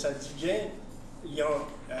rapport, ça dit bien, ils ont...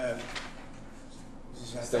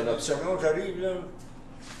 C'est une option. J'arrive là.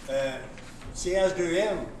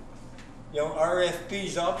 CH2M, ils ont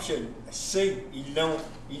RFP's option. C, ils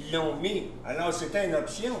l'ont mis. Alors, c'était une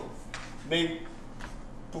option. Mais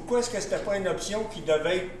pourquoi est-ce que c'était pas une option qui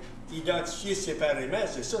devait être identifiée séparément?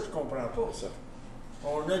 C'est ça que je comprends pas. Ça.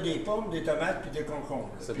 On a des pommes, des tomates puis des concombres.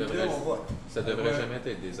 Ça Puis devrait, là, on vote. ça devrait jamais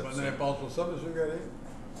être des options. Bonne réponse pour ça, M. Carrier?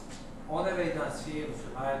 On avait identifié, M.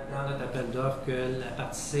 le maire, dans notre appel d'offres que la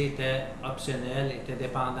partie C était optionnelle, était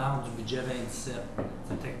dépendante du budget 27.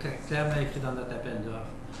 C'était clairement écrit dans notre appel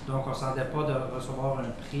d'offres. Donc, on ne sentait pas de recevoir un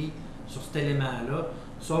prix sur cet élément-là,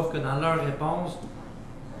 sauf que dans leur réponse,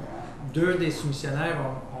 deux des soumissionnaires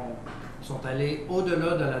sont allés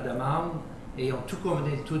au-delà de la demande et ont tout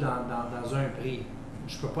combiné tout dans un prix.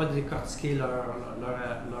 Je ne peux pas décortiquer leur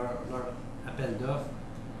appel d'offres.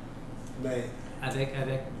 Mais Avec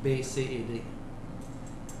B, C et D.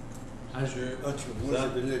 moi,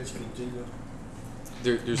 j'ai donné la difficulté, là.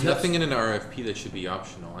 There's nothing in an RFP that should be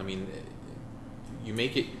optional. I mean, you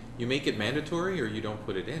make it mandatory or you don't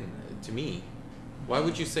put it in. To me, why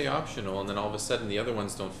would you say optional and then all of a sudden the other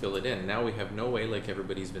ones don't fill it in? Now we have no way, like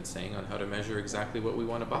everybody's been saying, on how to measure exactly what we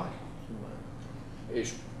want to buy. Et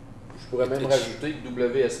je pourrais même rajouter que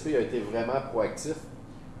WSP a été vraiment proactif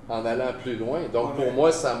en allant plus loin. Donc, pour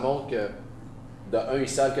moi, ça montre que, de un, ils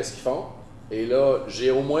savent qu'est-ce qu'ils font. Et là, j'ai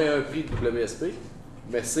au moins un prix de WSP.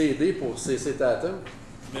 Mais CD pour CC Tatum,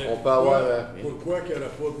 on peut avoir... Pourquoi qu'il n'aurait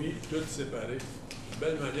pas mis tout séparé? C'est une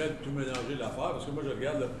belle manière de tout mélanger l'affaire, parce que moi, je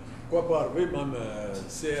regarde, pourquoi pas arriver, même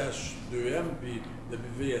CH2M puis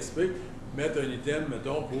WSP, mettre un item,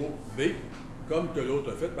 mettons, pour B, comme que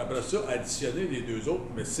l'autre a fait, puis après ça, additionner les deux autres,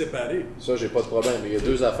 mais séparer. Ça, j'ai pas de problème. Mais il y a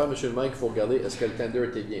deux affaires, M. le maire, qu'il faut regarder. Est-ce que le tender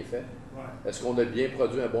était bien fait? Ouais. Est-ce qu'on a bien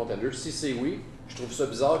produit un bon tender? Si c'est oui, je trouve ça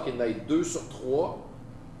bizarre qu'il y en ait 2 sur 3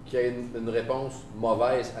 qui aient une réponse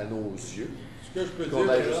mauvaise à nos yeux. Ce que je peux qu'on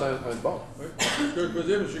dire, ait juste un bon. Oui. Ce que je peux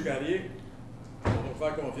dire, M. Carrier, on va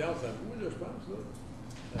faire confiance à vous, là, je pense.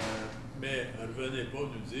 Là. Mais revenez pas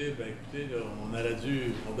nous dire, ben écoutez, là,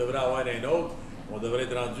 on devrait avoir un autre, on devrait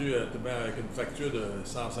être rendu avec une facture de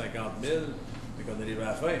 150 000, et qu'on arrive à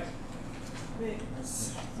la fin. Mais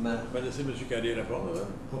On va laisser M. Carrier répondre. Là.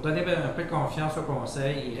 Pour donner un peu de confiance au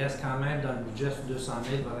Conseil, il reste quand même dans le budget sur 200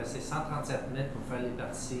 000, il va rester 137 000 pour faire les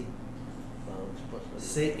parties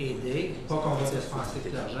C et D. Pas qu'on va dépenser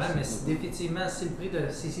tout l'argent, mais définitivement, si le prix de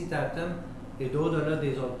CC Tatum est au-delà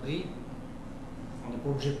des autres prix, on n'est pas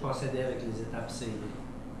obligé de procéder avec les étapes C et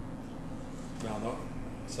D. Non, non.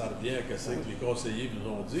 Ça revient à ce que les conseillers nous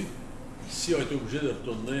ont dit. Si on est obligé de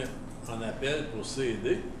retourner en appel pour C et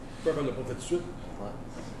D, pourquoi on ne l'a pas fait tout de suite?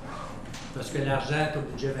 Parce que l'argent est au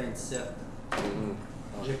budget 27.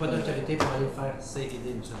 J'ai pas d'autorité pour aller faire C et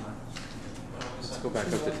D, M. le maire. Let's go back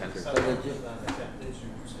up to tender.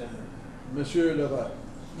 Monsieur Levert.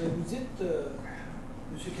 Mais vous dites,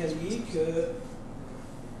 M. Carrier, que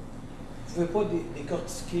vous ne pouvez pas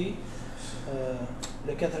décortiquer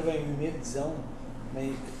le 88 000, disons, mais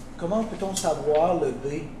comment peut-on savoir le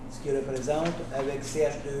B, ce qu'il représente avec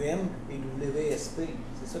CH2M et WSP?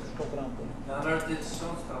 C'est ça que je ne comprends pas. Dans leur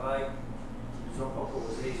décision du travail qu'ils ont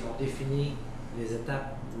proposé, ils ont défini les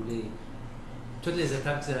étapes ou toutes les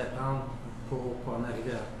étapes qu'ils allaient prendre pour en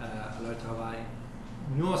arriver à leur travail.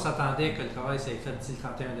 Nous, on s'attendait que le travail s'est fait d'ici le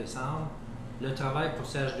 31 décembre. Le travail pour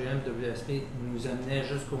CH2M WSP nous amenait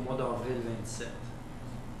jusqu'au mois d'avril 27.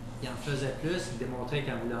 Ils en faisaient plus, ils démontraient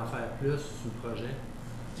qu'ils voulaient en faire plus sur le projet,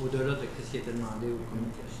 au-delà de ce qui était demandé au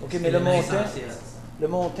comité. OK, mais le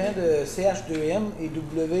montant de CH2M et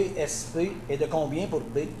WSP est de combien pour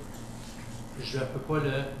B? Je ne peux pas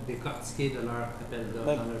le décortiquer de leur appel d'offres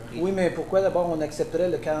dans leur prix. Oui, mais pourquoi d'abord on accepterait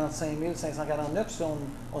le 45 549 si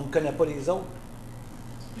on ne connaît pas les autres?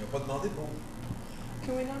 Ils n'ont pas demandé pour.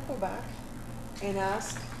 can we not go back and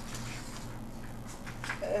ask,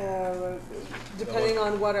 depending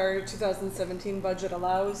on what our 2017 budget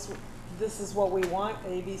allows, this is what we want,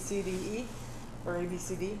 A, B, C, D, E, or A, B,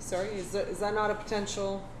 C, D, sorry, is that not a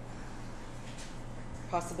potential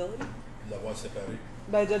possibility? L'avoir séparé.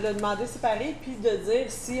 Ben, de le demander séparé, puis de dire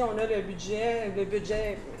si on a le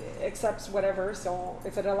budget accepts whatever,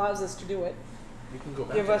 if it allows us to do it. You can go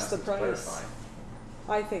back Give and us ask the them to price. clarify.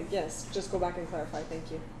 I think, yes, just go back and clarify,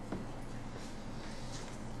 thank you.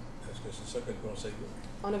 Est-ce que c'est ça que le conseil veut?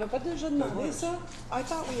 On n'avait pas déjà demandé ça? I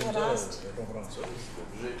thought we had asked. Je vais comprendre ça.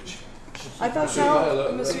 I thought Monsieur le maire,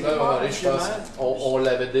 là, Monsieur là, à un moment donné, je pense Monsieur on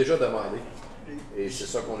l'avait déjà demandé. Et c'est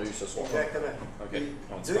ça qu'on a eu ce soir. Exactement. OK. Puis,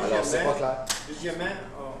 Alors, c'est pas clair. Deuxièmement,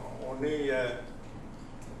 on est un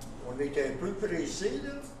peu pressé,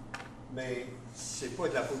 là, mais c'est pas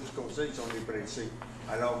de la faute du conseil si on est pressé.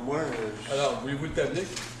 Alors moi... Alors, voulez-vous le tabler?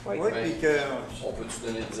 Oui. Oui, Ben, puis que... On peut-tu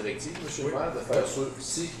donner une directive, monsieur Oui. le maire, de faire ça?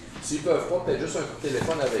 S'ils ne peuvent pas, peut-être juste un coup de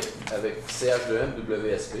téléphone avec CH2M,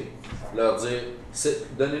 WSP, leur dire,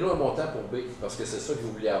 donnez-nous un montant pour B, parce que c'est ça que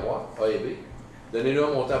vous vouliez avoir, A et B. Donnez-nous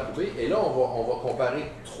un montant pour B, et là, on va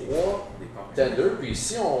comparer 3 tenders, puis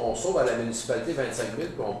si on sauve à la municipalité 25 000, puis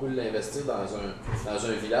on peut l'investir dans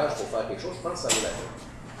un village pour faire quelque chose, je pense que ça vaut la peine.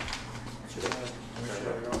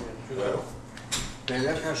 Mais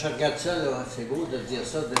là, quand je regarde ça, là, c'est beau de dire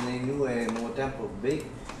ça, donnez-nous un montant pour B,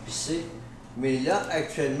 puis C. Mais là,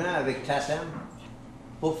 actuellement, avec Tatam,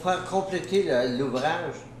 pour faire compléter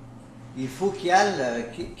l'ouvrage, il faut qu'elle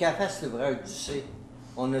fasse l'ouvrage du C.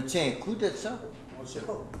 On a-tu un coût de ça? On ne sait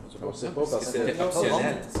pas. On ne sait pas parce que C'était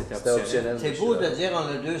optionnel. c'était optionnel. C'est beau de dire on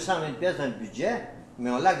a 200 000 pièces dans le budget,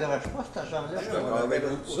 mais on ne l'engage pas, cet argent-là. C'est pour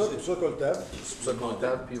ça qu'on le table. C'est pour ça qu'on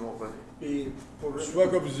table, puis ils vont revenir. Puis pour le... Soit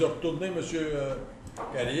que vous retournez, M.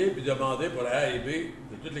 Carrier, puis demandez pour A et B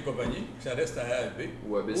de toutes les compagnies, que ça reste à A et B.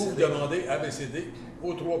 Ou ABCD. Ou vous demandez ABCD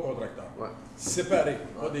aux 3 contracteurs. Ouais. Séparés.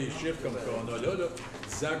 Pas des chiffres comme qu'on a là,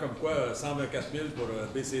 disant comme quoi 124 000 pour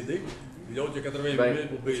BCD, puis l'autre, il y a 88 000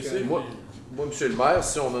 pour BC. Moi, monsieur le maire,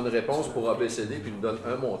 si on a une réponse pour ABCD puis nous donne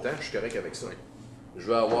un montant, je suis correct avec ça. Je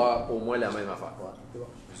veux avoir au moins la même affaire. Vous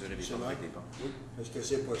aurez des C'est temps vrai. avec des temps. Oui. Est-ce que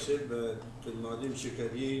c'est possible de demander, M.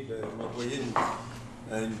 Carrier, de m'envoyer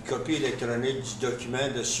une copie électronique du document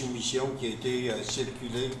de soumission qui a été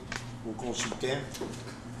circulé aux consultants?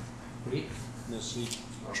 Oui. Merci.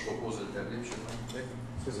 Alors, je propose de le tabler, monsieur le maire.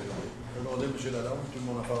 C'est ça. Regardez, M. Lalonde, tout le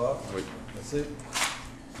monde en faveur? Oui. Merci.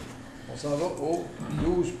 On s'en va au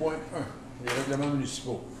 12.1, les règlements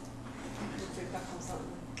municipaux. C'est par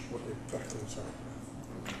consentement. Oui, par consentement.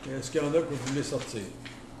 Est-ce qu'il y en a que vous voulez sortir?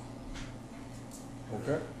 OK.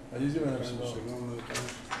 Allez-y, Mme Simon.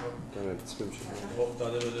 Attends un petit peu, monsieur le maire. Bon,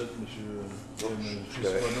 attendez une minute, M.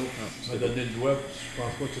 Simoneau c'est m'a donné le doigt. Je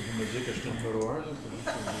pense pas que c'est pour me dire que je suis numéro 1.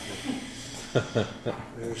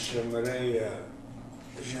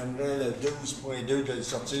 J'aimerais le 12.2 de le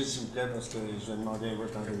sortir, s'il vous plaît, parce que je vais demander un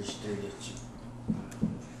vote enregistré là-dessus.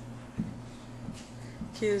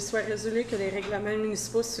 Qu'il soit résolu que les règlements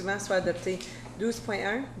municipaux suivants soient adoptés.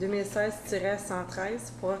 12.1,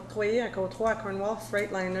 2016-113, pour octroyer un contrat à Cornwall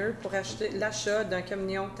Freightliner pour acheter l'achat d'un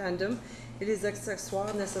camion tandem et les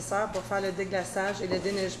accessoires nécessaires pour faire le déglaçage et le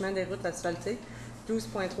déneigement des routes asphaltées.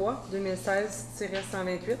 12.3,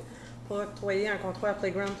 2016-128, pour octroyer un contrat à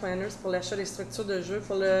Playground Planners pour l'achat des structures de jeu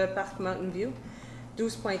pour le parc Mountain View.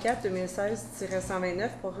 12.4,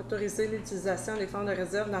 2016-129, pour autoriser l'utilisation des fonds de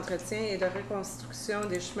réserve d'entretien et de reconstruction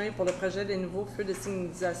des chemins pour le projet des nouveaux feux de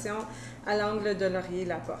signalisation à l'angle de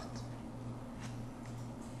Laurier-Laporte.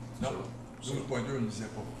 Non, 12.2, on ne disait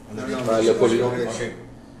pas. Ben, le polluant.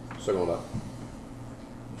 Secondaire.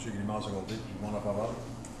 M. Grimard, secondé, tout le monde en faveur.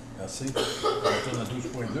 Merci. On retourne à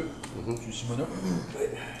 12.2. M. Simoneau.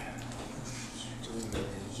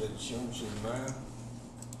 Les additions, M. le maire.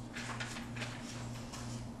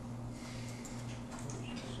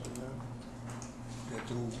 Je la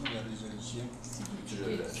trouve où, la résolution? Je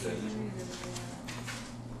viens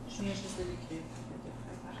juste de l'écrire.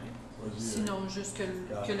 Sinon, juste que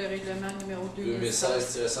le règlement numéro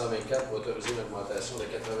 2016-124 pour autoriser une augmentation de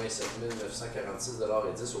 87 946,10 $,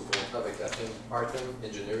 au contrat avec la firme Parton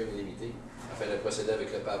Engineering Limited afin de procéder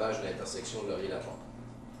avec le pavage de l'intersection de Laurier-Laporte.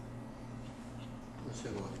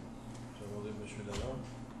 C'est bon. Secondé, M. Lalonde.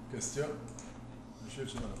 Question? M.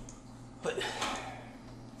 Simoneau.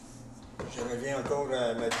 Je reviens encore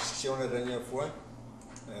à ma discussion la dernière fois.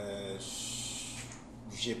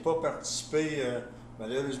 J'ai pas participé,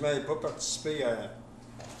 malheureusement, j'ai pas participé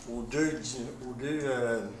aux deux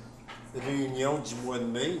réunions du mois de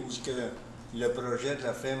mai où le projet de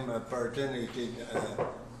la firme Parton a été,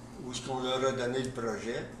 où ce qu'on leur a donné le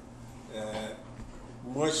projet.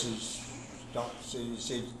 Moi,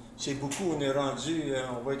 c'est beaucoup. On va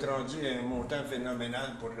être rendu à un montant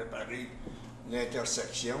phénoménal pour réparer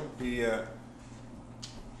l'intersection. Puis,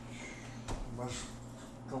 moi,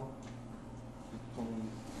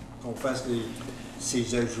 qu'on fasse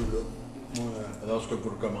ces ajouts-là. Moi, Alors, ce que vous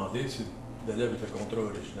recommandez, c'est d'aller avec le contrat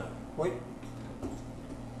original. oui.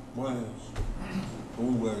 Moi,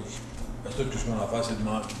 ou Peut-être que ce qu'on va faire, c'est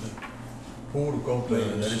demander pour ou contre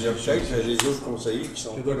la réserve chèque, j'ai les autres conseillers qui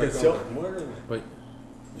sont C'est pas d'autres d'accord questions? avec moi. Là. Oui.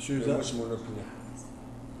 Monsieur Mais Uzan? moi, c'est mon opinion.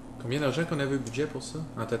 Combien d'argent qu'on avait au budget pour ça,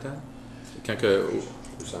 en total? Quand que...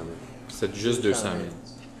 200 000. C'est juste 200 000.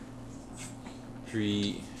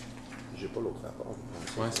 Puis... J'ai pas l'autre rapport.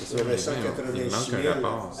 Ouais, c'est ça. Il y avait Il 186 manque 000 un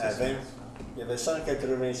rapport, c'est ça. avant. Il y avait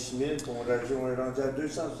 186 000, puis on est rendu à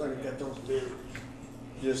 274 000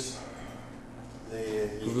 plus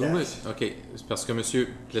les Pouvez-vous taxes. OK. C'est parce que monsieur...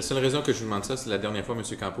 La seule raison que je vous demande ça, c'est la dernière fois que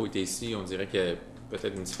M. Campo était ici, on dirait qu'il y a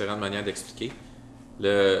peut-être une différente manière d'expliquer.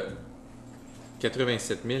 Le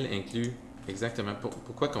 87 000 inclut exactement...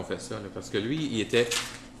 Pourquoi qu'on fait ça? Là? Parce que lui, il était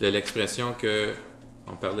de l'expression que...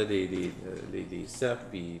 On parlait des cercles,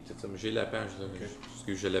 puis tout ça. Mais j'ai la page, là, parce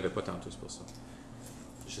que je ne l'avais pas tantôt, c'est pour ça.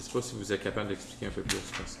 Je ne sais pas si vous êtes capable d'expliquer un peu plus,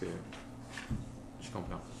 parce que je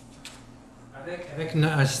comprends. Avec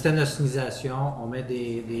un système de signalisation, on met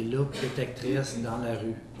des loupes détectrices dans la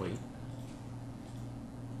rue. Oui.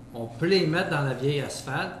 On peut les mettre dans la vieille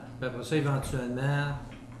asphalte, puis après ça, éventuellement,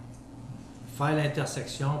 faire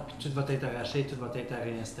l'intersection, puis tout va être arraché, tout va être à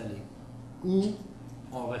réinstaller. Ou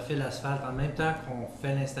on refait l'asphalte en même temps qu'on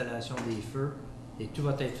fait l'installation des feux, et tout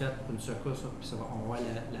va être fait pour une secousse, puis on va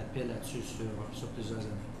la paix là-dessus sur plusieurs années.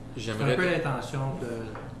 C'est un peu l'intention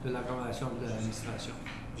de la convention de l'administration.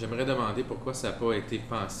 J'aimerais demander pourquoi ça n'a pas été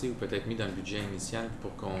pensé ou peut-être mis dans le budget initial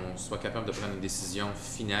pour qu'on soit capable de prendre une décision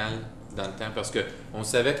finale dans le temps, parce qu'on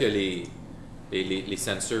savait que les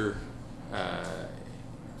sensors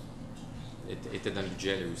étaient dans le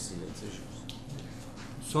budget là aussi. Là,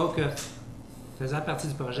 Sauf que, faisant partie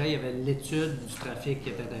du projet, il y avait l'étude du trafic qui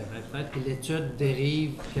était faite, puis l'étude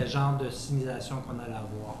dérive quel genre de signalisation qu'on allait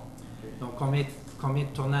avoir. Donc, combien de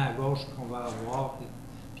tournants à gauche qu'on va avoir,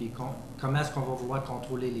 puis comment est-ce qu'on va vouloir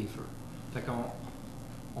contrôler les feux. Fait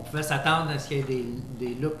qu'on pouvait s'attendre à ce qu'il y ait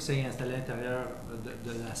des loupes qui soient installées à l'intérieur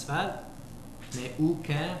de l'asphalte, mais où,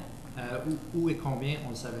 quand, où et combien, on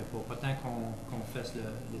ne le savait pas. Pas tant qu'on fasse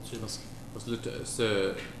l'étude. Parce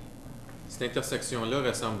que cette intersection-là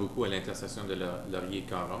ressemble beaucoup à l'intersection de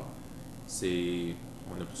Laurier-Caron.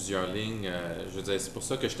 On a plusieurs lignes. Je veux dire, c'est pour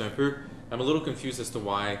ça que j'étais un peu... I'm a little confused as to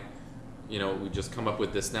why, we just come up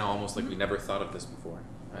with this now, almost like we never thought of this before.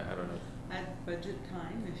 I don't know. At budget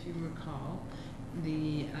time, if you recall,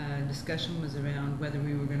 the discussion was around whether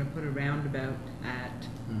we were going to put a roundabout at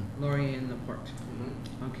Laurier and Laporte.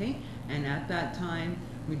 Okay? And at that time,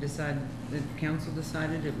 the council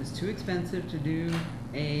decided it was too expensive to do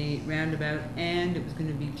a roundabout, and it was going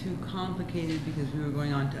to be too complicated because we were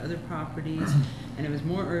going on to other properties, and it was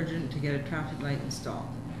more urgent to get a traffic light installed.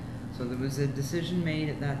 So there was a decision made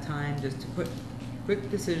at that time just to put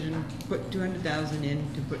 $200,000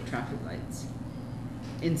 in to put traffic lights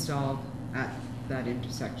installed at that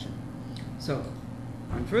intersection. So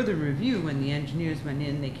on further review, when the engineers went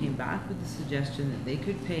in, they came back with the suggestion that they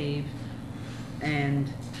could pave and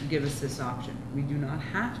give us this option. We do not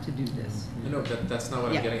have to do this. No, that's not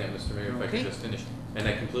what I'm getting at, Mr. Mayor, if I could just finish. And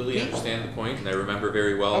I completely understand the point, and I remember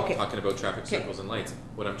very well talking about traffic circles and lights.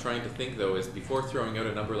 What I'm trying to think, though, is before throwing out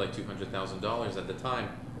a number like $200,000 at the time,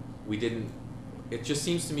 it just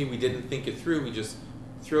seems to me we didn't think it through. We just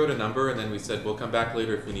threw out a number, and then we said, we'll come back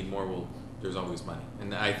later if we need more, there's always money.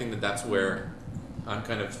 And I think that's where I'm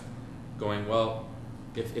kind of going, well,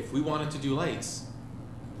 if we wanted to do lights,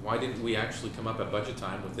 why didn't we actually come up at budget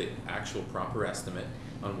time with the actual proper estimate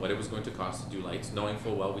on what it was going to cost to do lights, knowing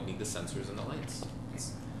full well we'd need the sensors and the lights?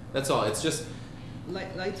 That's all. It's just...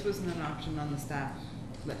 Lights wasn't an option on the staff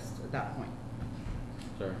list at that point.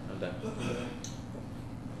 Sorry, I'm done.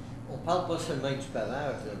 On ne parle pas seulement du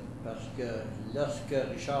pavage, parce que lorsque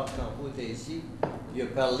Richard Campo était ici, il a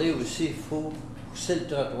parlé aussi qu'il faut pousser le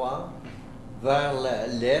trottoir vers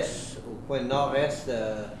l'est, au coin nord-est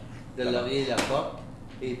de Laurier-la-Porte,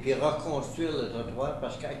 et puis reconstruire le trottoir,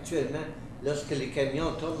 parce qu'actuellement, lorsque les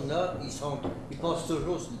camions tournent là, ils passent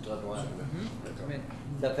toujours sur le trottoir.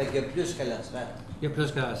 Ça fait qu'il y a plus qu'à l'asphalte. Il y a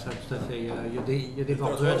plus qu'à l'asphalte, tout à fait. Il y a des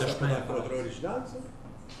bordures de chemin. C'est un contrat original, ça?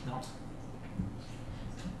 Non.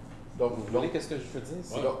 Donc, vous voyez qu'est-ce que je veux dire?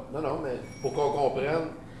 Non, mais pour qu'on comprenne,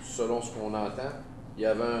 selon ce qu'on entend, il y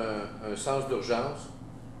avait un sens d'urgence.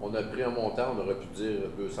 On a pris un montant, on aurait pu dire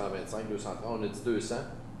 225, 230, on a dit 200.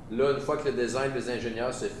 Là, une fois que le design des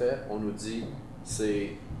ingénieurs s'est fait, on nous dit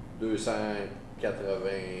c'est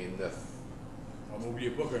 289.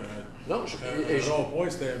 N'oubliez pas qu'un rond-point,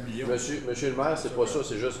 c'était $1 million. Monsieur le maire, c'est pas ça,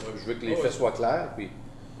 c'est juste je veux que les faits soient clairs, puis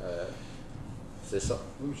c'est ça.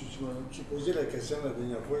 Oui, j'ai posé la question la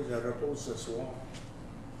dernière fois, je la repose ce soir.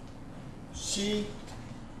 si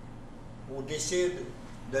on décide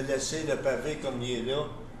de laisser le pavé comme il est là,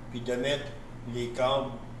 puis de mettre les câbles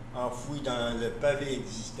enfouis dans le pavé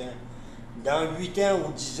existant, dans 8 ans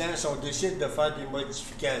ou 10 ans, si on décide de faire des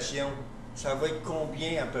modifications, ça va être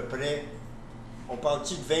combien à peu près? On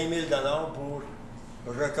parle-t-il de 20 000 $ pour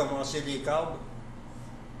recommencer les câbles?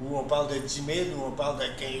 Ou on parle de 10 000, ou on parle de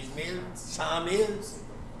 15 000, 100 000?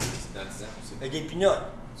 C'est dans 10 ans aussi. Des pinottes.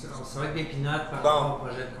 Ça va être des pinottes par rapport au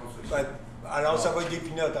projet de construction. Alors, ça va être des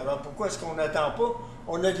pinottes. Alors, pourquoi est-ce qu'on n'attend pas?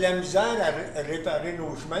 On a de la misère à réparer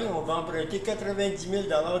nos chemins. On va emprunter 90 000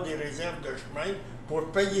 $ des réserves de chemin pour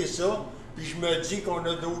payer ça. Puis je me dis qu'on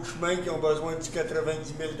a d'autres chemins qui ont besoin de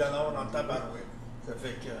 90 000 $ en tabarouette. Ça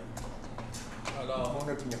fait que... Alors, mon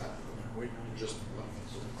opinion. Oui, juste.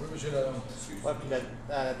 Oui, M. Lalonde. Ouais, puis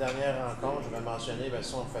à la dernière rencontre, je vais mentionner, ben,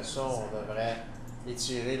 si on fait ça, on devrait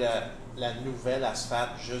étirer la nouvelle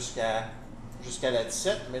asphalte jusqu'à la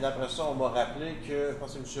 17. Mais d'après ça, on m'a rappelé que, je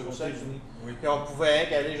pense que c'est M. Roussel, qu'on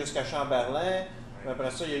pouvait aller jusqu'à Chamberlain. Mais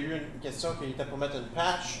après ça, il y a eu une question qui était pour mettre une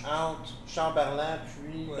patch entre Chamberlain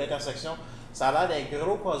puis l'intersection. Ça a l'air d'un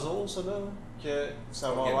gros puzzle, ça là, que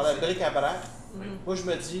ça va avoir la brique à brac. Moi, je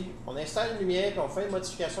me dis, on installe une lumière, puis on fait une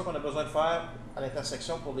modification qu'on a besoin de faire à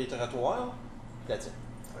l'intersection pour les trottoirs, puis Tout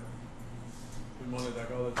le monde est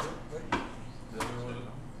d'accord là-dessus? Oui.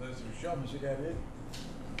 C'est chiant, M. Gabriel?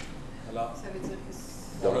 Alors, Ça veut dire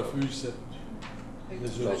que on refuse cette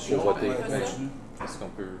résolution. Donc, voter. Est-ce qu'on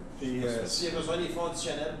peut... Puis, s'il y a besoin des fonds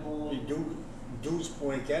additionnels pour...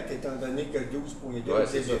 12.4, étant donné que 12.2 a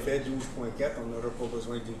été fait, 12.4, on n'aura pas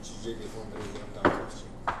besoin d'utiliser les fonds de réserve dans le dossier.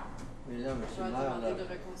 Mais là, M. je vais le maire, demander là, de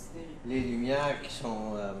reconsidérer. les lumières qui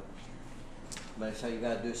sont, ben ça y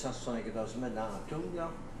va à 274 mètres dans tout, là.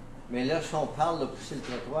 Mais là, si on parle de pousser le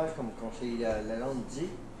trottoir, comme le conseiller Lalonde dit,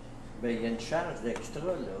 ben il y a une charge d'extra,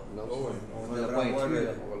 là. Non, on ne l'a pas inclus,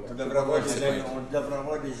 là. On devrait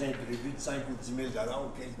avoir des imprévus de 5 ou 10 000 $ ou 15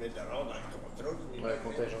 000 $ dans le contrat.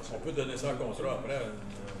 On peut donner ça en contrat après,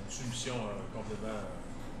 une soumission complètement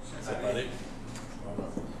séparée.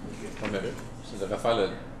 Ça devrait faire le...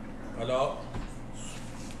 Alors,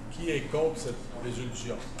 qui est contre cette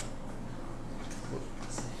résolution?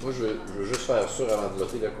 Moi, je veux juste faire sûr avant de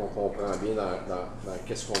voter qu'on comprend bien dans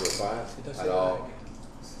qu'est-ce qu'on veut faire. Alors,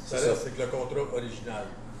 ça reste avec le contrat original.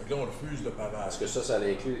 Donc là, on refuse le pavage. Parce que ça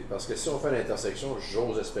l'inclut. Parce que si on fait l'intersection,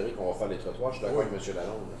 j'ose espérer qu'on va faire les trottoirs. Je suis d'accord avec M.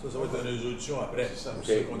 Lalonde. Ça va être une résolution après.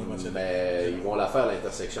 Okay. Mais ils vont la faire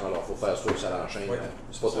l'intersection, alors il faut faire sûr que ça l'enchaîne. Oui.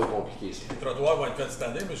 C'est pas trop compliqué, ça. Les trottoirs vont être faits cette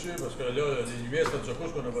année, monsieur, parce que là, les lumières, c'est de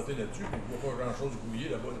secours qu'on a voté là-dessus, puis il ne voit pas grand-chose bouiller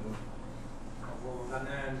là-bas. On va vous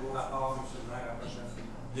donner un nouveau rapport, M. le maire, à la prochaine.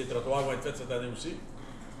 Les trottoirs vont être faits cette année aussi.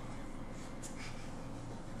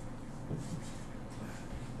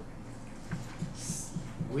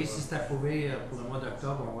 Oui, si c'est approuvé pour le mois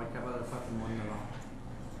d'octobre, on va être capable de le faire pour le mois de novembre.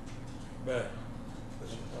 Ben,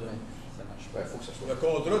 ça marche pas. Il faut que ça soit. le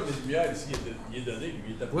contrat des lumières ici, il est donné, lui,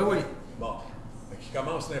 il est approuvé. Oui, oui. Bon. Qui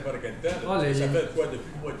commence n'importe quel temps. Ah, Ça fait quoi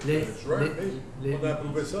depuis le mois de juin? On a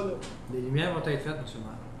approuvé ça, là? Les lumières vont être faites, M. le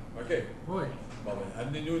maire. OK. Oui. Bon, ben,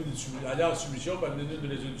 amenez-nous allez en soumission, puis amenez-nous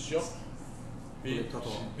une résolution. Puis, si le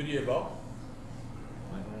prix est bon,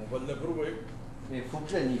 on va l'approuver. Mais il faut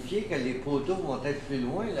planifier que les poteaux vont être plus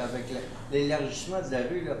loin, là, avec l'élargissement de la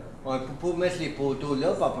rue, là. On peut pas mettre les poteaux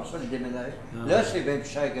là, puis après ça, les déménager. Là, c'est bien plus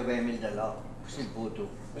cher que 20 000 $ c'est le poteau.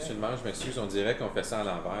 Monsieur le maire, je m'excuse, on dirait qu'on fait ça à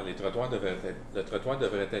l'envers. Le trottoir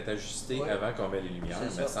devrait être ajusté avant qu'on mette les lumières, il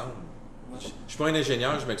me semble. Je ne suis pas un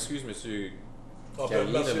ingénieur, je m'excuse, monsieur.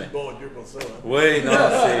 Merci le bon Dieu pour ça. Hein? Oui, non,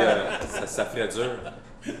 ça fait dur.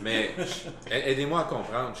 Mais aidez-moi à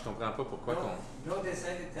comprendre, je ne comprends pas pourquoi qu'on... L'autre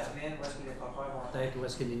essaie de déterminer où est-ce que les trottoirs vont être, où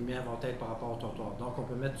est-ce que les lumières vont être par rapport au trottoir. Donc, on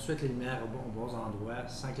peut mettre tout de suite les lumières au bons endroits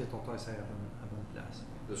sans que les trottoirs soient à bonne place.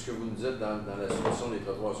 De ce que vous nous dites, dans la solution, les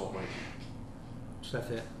trottoirs sont pas inclus. Tout à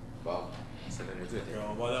fait. Bon. Ça l'aurait dû être.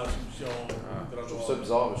 On va aller en solution. Je trouve ça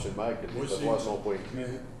bizarre, M. le maire, que les trottoirs sont pas inclus. Mais,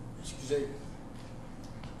 excusez,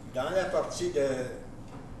 dans la partie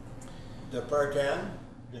de Parkham,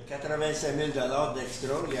 de 85 000 $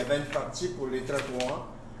 d'extra, il y avait une partie pour les trottoirs,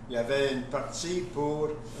 il y avait une partie pour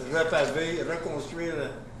repaver, reconstruire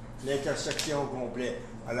l'intersection complète.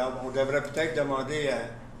 Alors, on devrait peut-être demander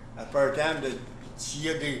à Parkham s'il y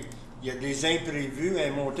a des imprévus,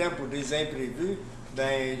 un montant pour des imprévus,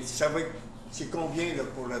 ben ça va être, c'est combien là,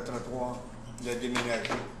 pour le trottoir, le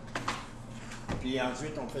déménager? Puis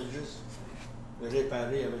ensuite, on fait juste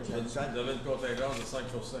réparer avec la salle. Vous avez une contingence de 5 %.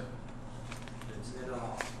 Le 10 000 $. On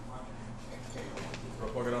ne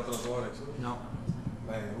fera pas grand trottoir avec ça. Non.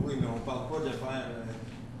 Ben oui, mais on ne parle pas de faire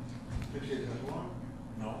tous les trottoirs.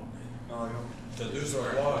 Non. Non, non. C'est 2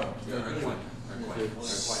 trottoirs.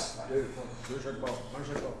 Deux chaque bord. Un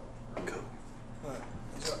chaque bord. Ouais,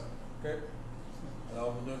 c'est ça. OK.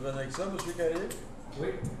 Alors, vous nous venez avec ça, M. Carrier? Oui.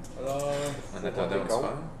 Alors, En attendant, on se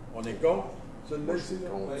parle. on est contre celle-là ici? Là?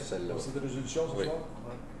 Contre celle-là. C'est de résolution ce Oui. soir?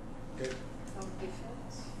 OK. Donc,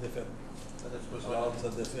 défaite. Défaite. As-tu besoin Alors, ça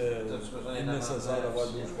défait T'as-tu besoin d'un nécessaire amendement d'avoir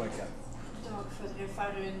aussi? 12.4. Donc, il faudrait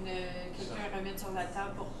faire quelqu'un remettre sur la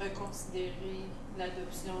table pour reconsidérer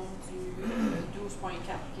l'adoption du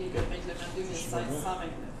 12.4, qui est le règlement 2016-129.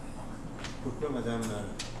 Pourquoi, madame,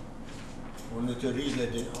 on autorise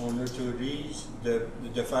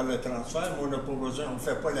de faire le transfert, mais on n'a pas besoin, on ne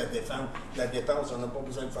fait pas la dépense, on n'a pas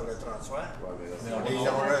besoin de faire le transfert. Mais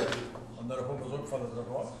on n'aura pas besoin de faire le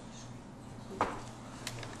trottoir.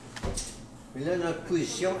 Mais là, notre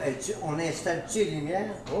position, on installe-tu les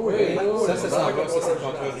lumières? Oui, Ça, ça s'en va, ça, c'est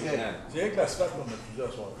contre Ok. original. C'est rien que l'asphalte qu'on a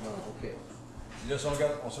plusieurs soirs. OK. Puis là, si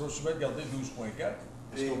on sera soumis de garder 12.4,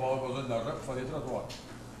 parce qu'on va avoir besoin de l'argent pour faire les trottoirs.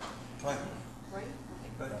 Ouais. Oui.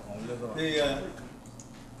 On le laisse. Et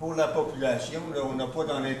pour la population, là, on n'a pas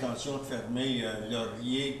dans l'intention de fermer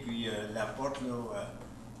Laurier puis la porte là,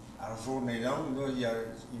 à journée longue. Là,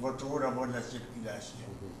 il va toujours avoir de la circulation.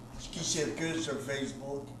 Ce qui circule sur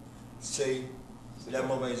Facebook, c'est la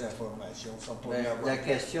mauvaise information. Ben, la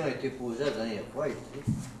question a été posée la dernière fois.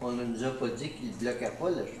 On ne nous a pas dit qu'il ne bloquait pas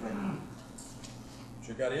le chemin.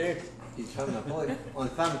 M. Carrier, Il ne ferme pas. On le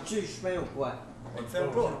ferme-tu le chemin ou quoi? on le ferme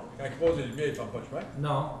pas. Quand il pose les lumières, il ne ferme pas le chemin.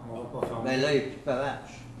 Non, on ne va pas fermer. Ben là, il n'y a plus de pavage.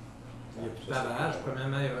 Il n'y a plus de pavage.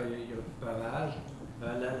 Premièrement, il n'y a plus de pavage.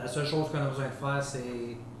 La seule chose qu'on a besoin de faire,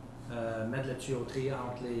 c'est mettre la tuyauterie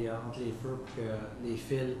entre les feux pour que les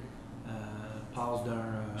fils passent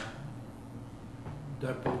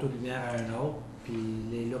d'un poteau de lumière à un autre, puis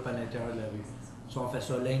les loupes à l'intérieur de la rue. Si on fait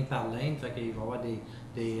ça ligne par ligne, fait qu'il va y avoir des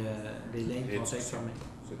lignes qui vont être fermées.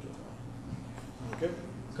 C'est tout. OK?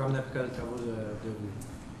 Comme n'importe quel travaux de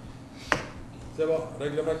rue. C'est bon.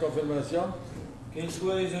 Règlement de confirmation. Qu'il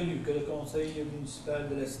soit résolu que le Conseil municipal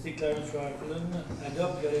de la cité Clarence-Rockland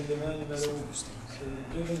adopte le règlement numéro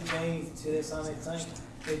 2015-125,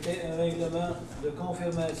 qui était un règlement de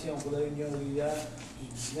confirmation pour la réunion régulière du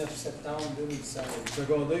 19 septembre 2016.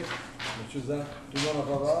 Secondé. M. Zan, tout le monde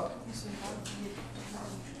en faveur?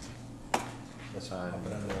 Ça,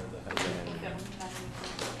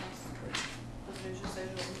 Faudrait juste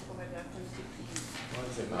ajourner pour aller à la comité privée.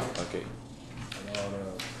 OK. Alors,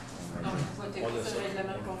 Donc, vous votez pour ce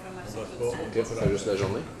règlement de confirmation on vote tout de pas. suite. OK, on fait juste la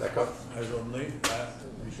journée. D'accord. à journée à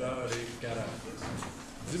 8h40.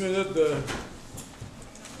 10 minutes de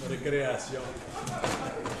récréation.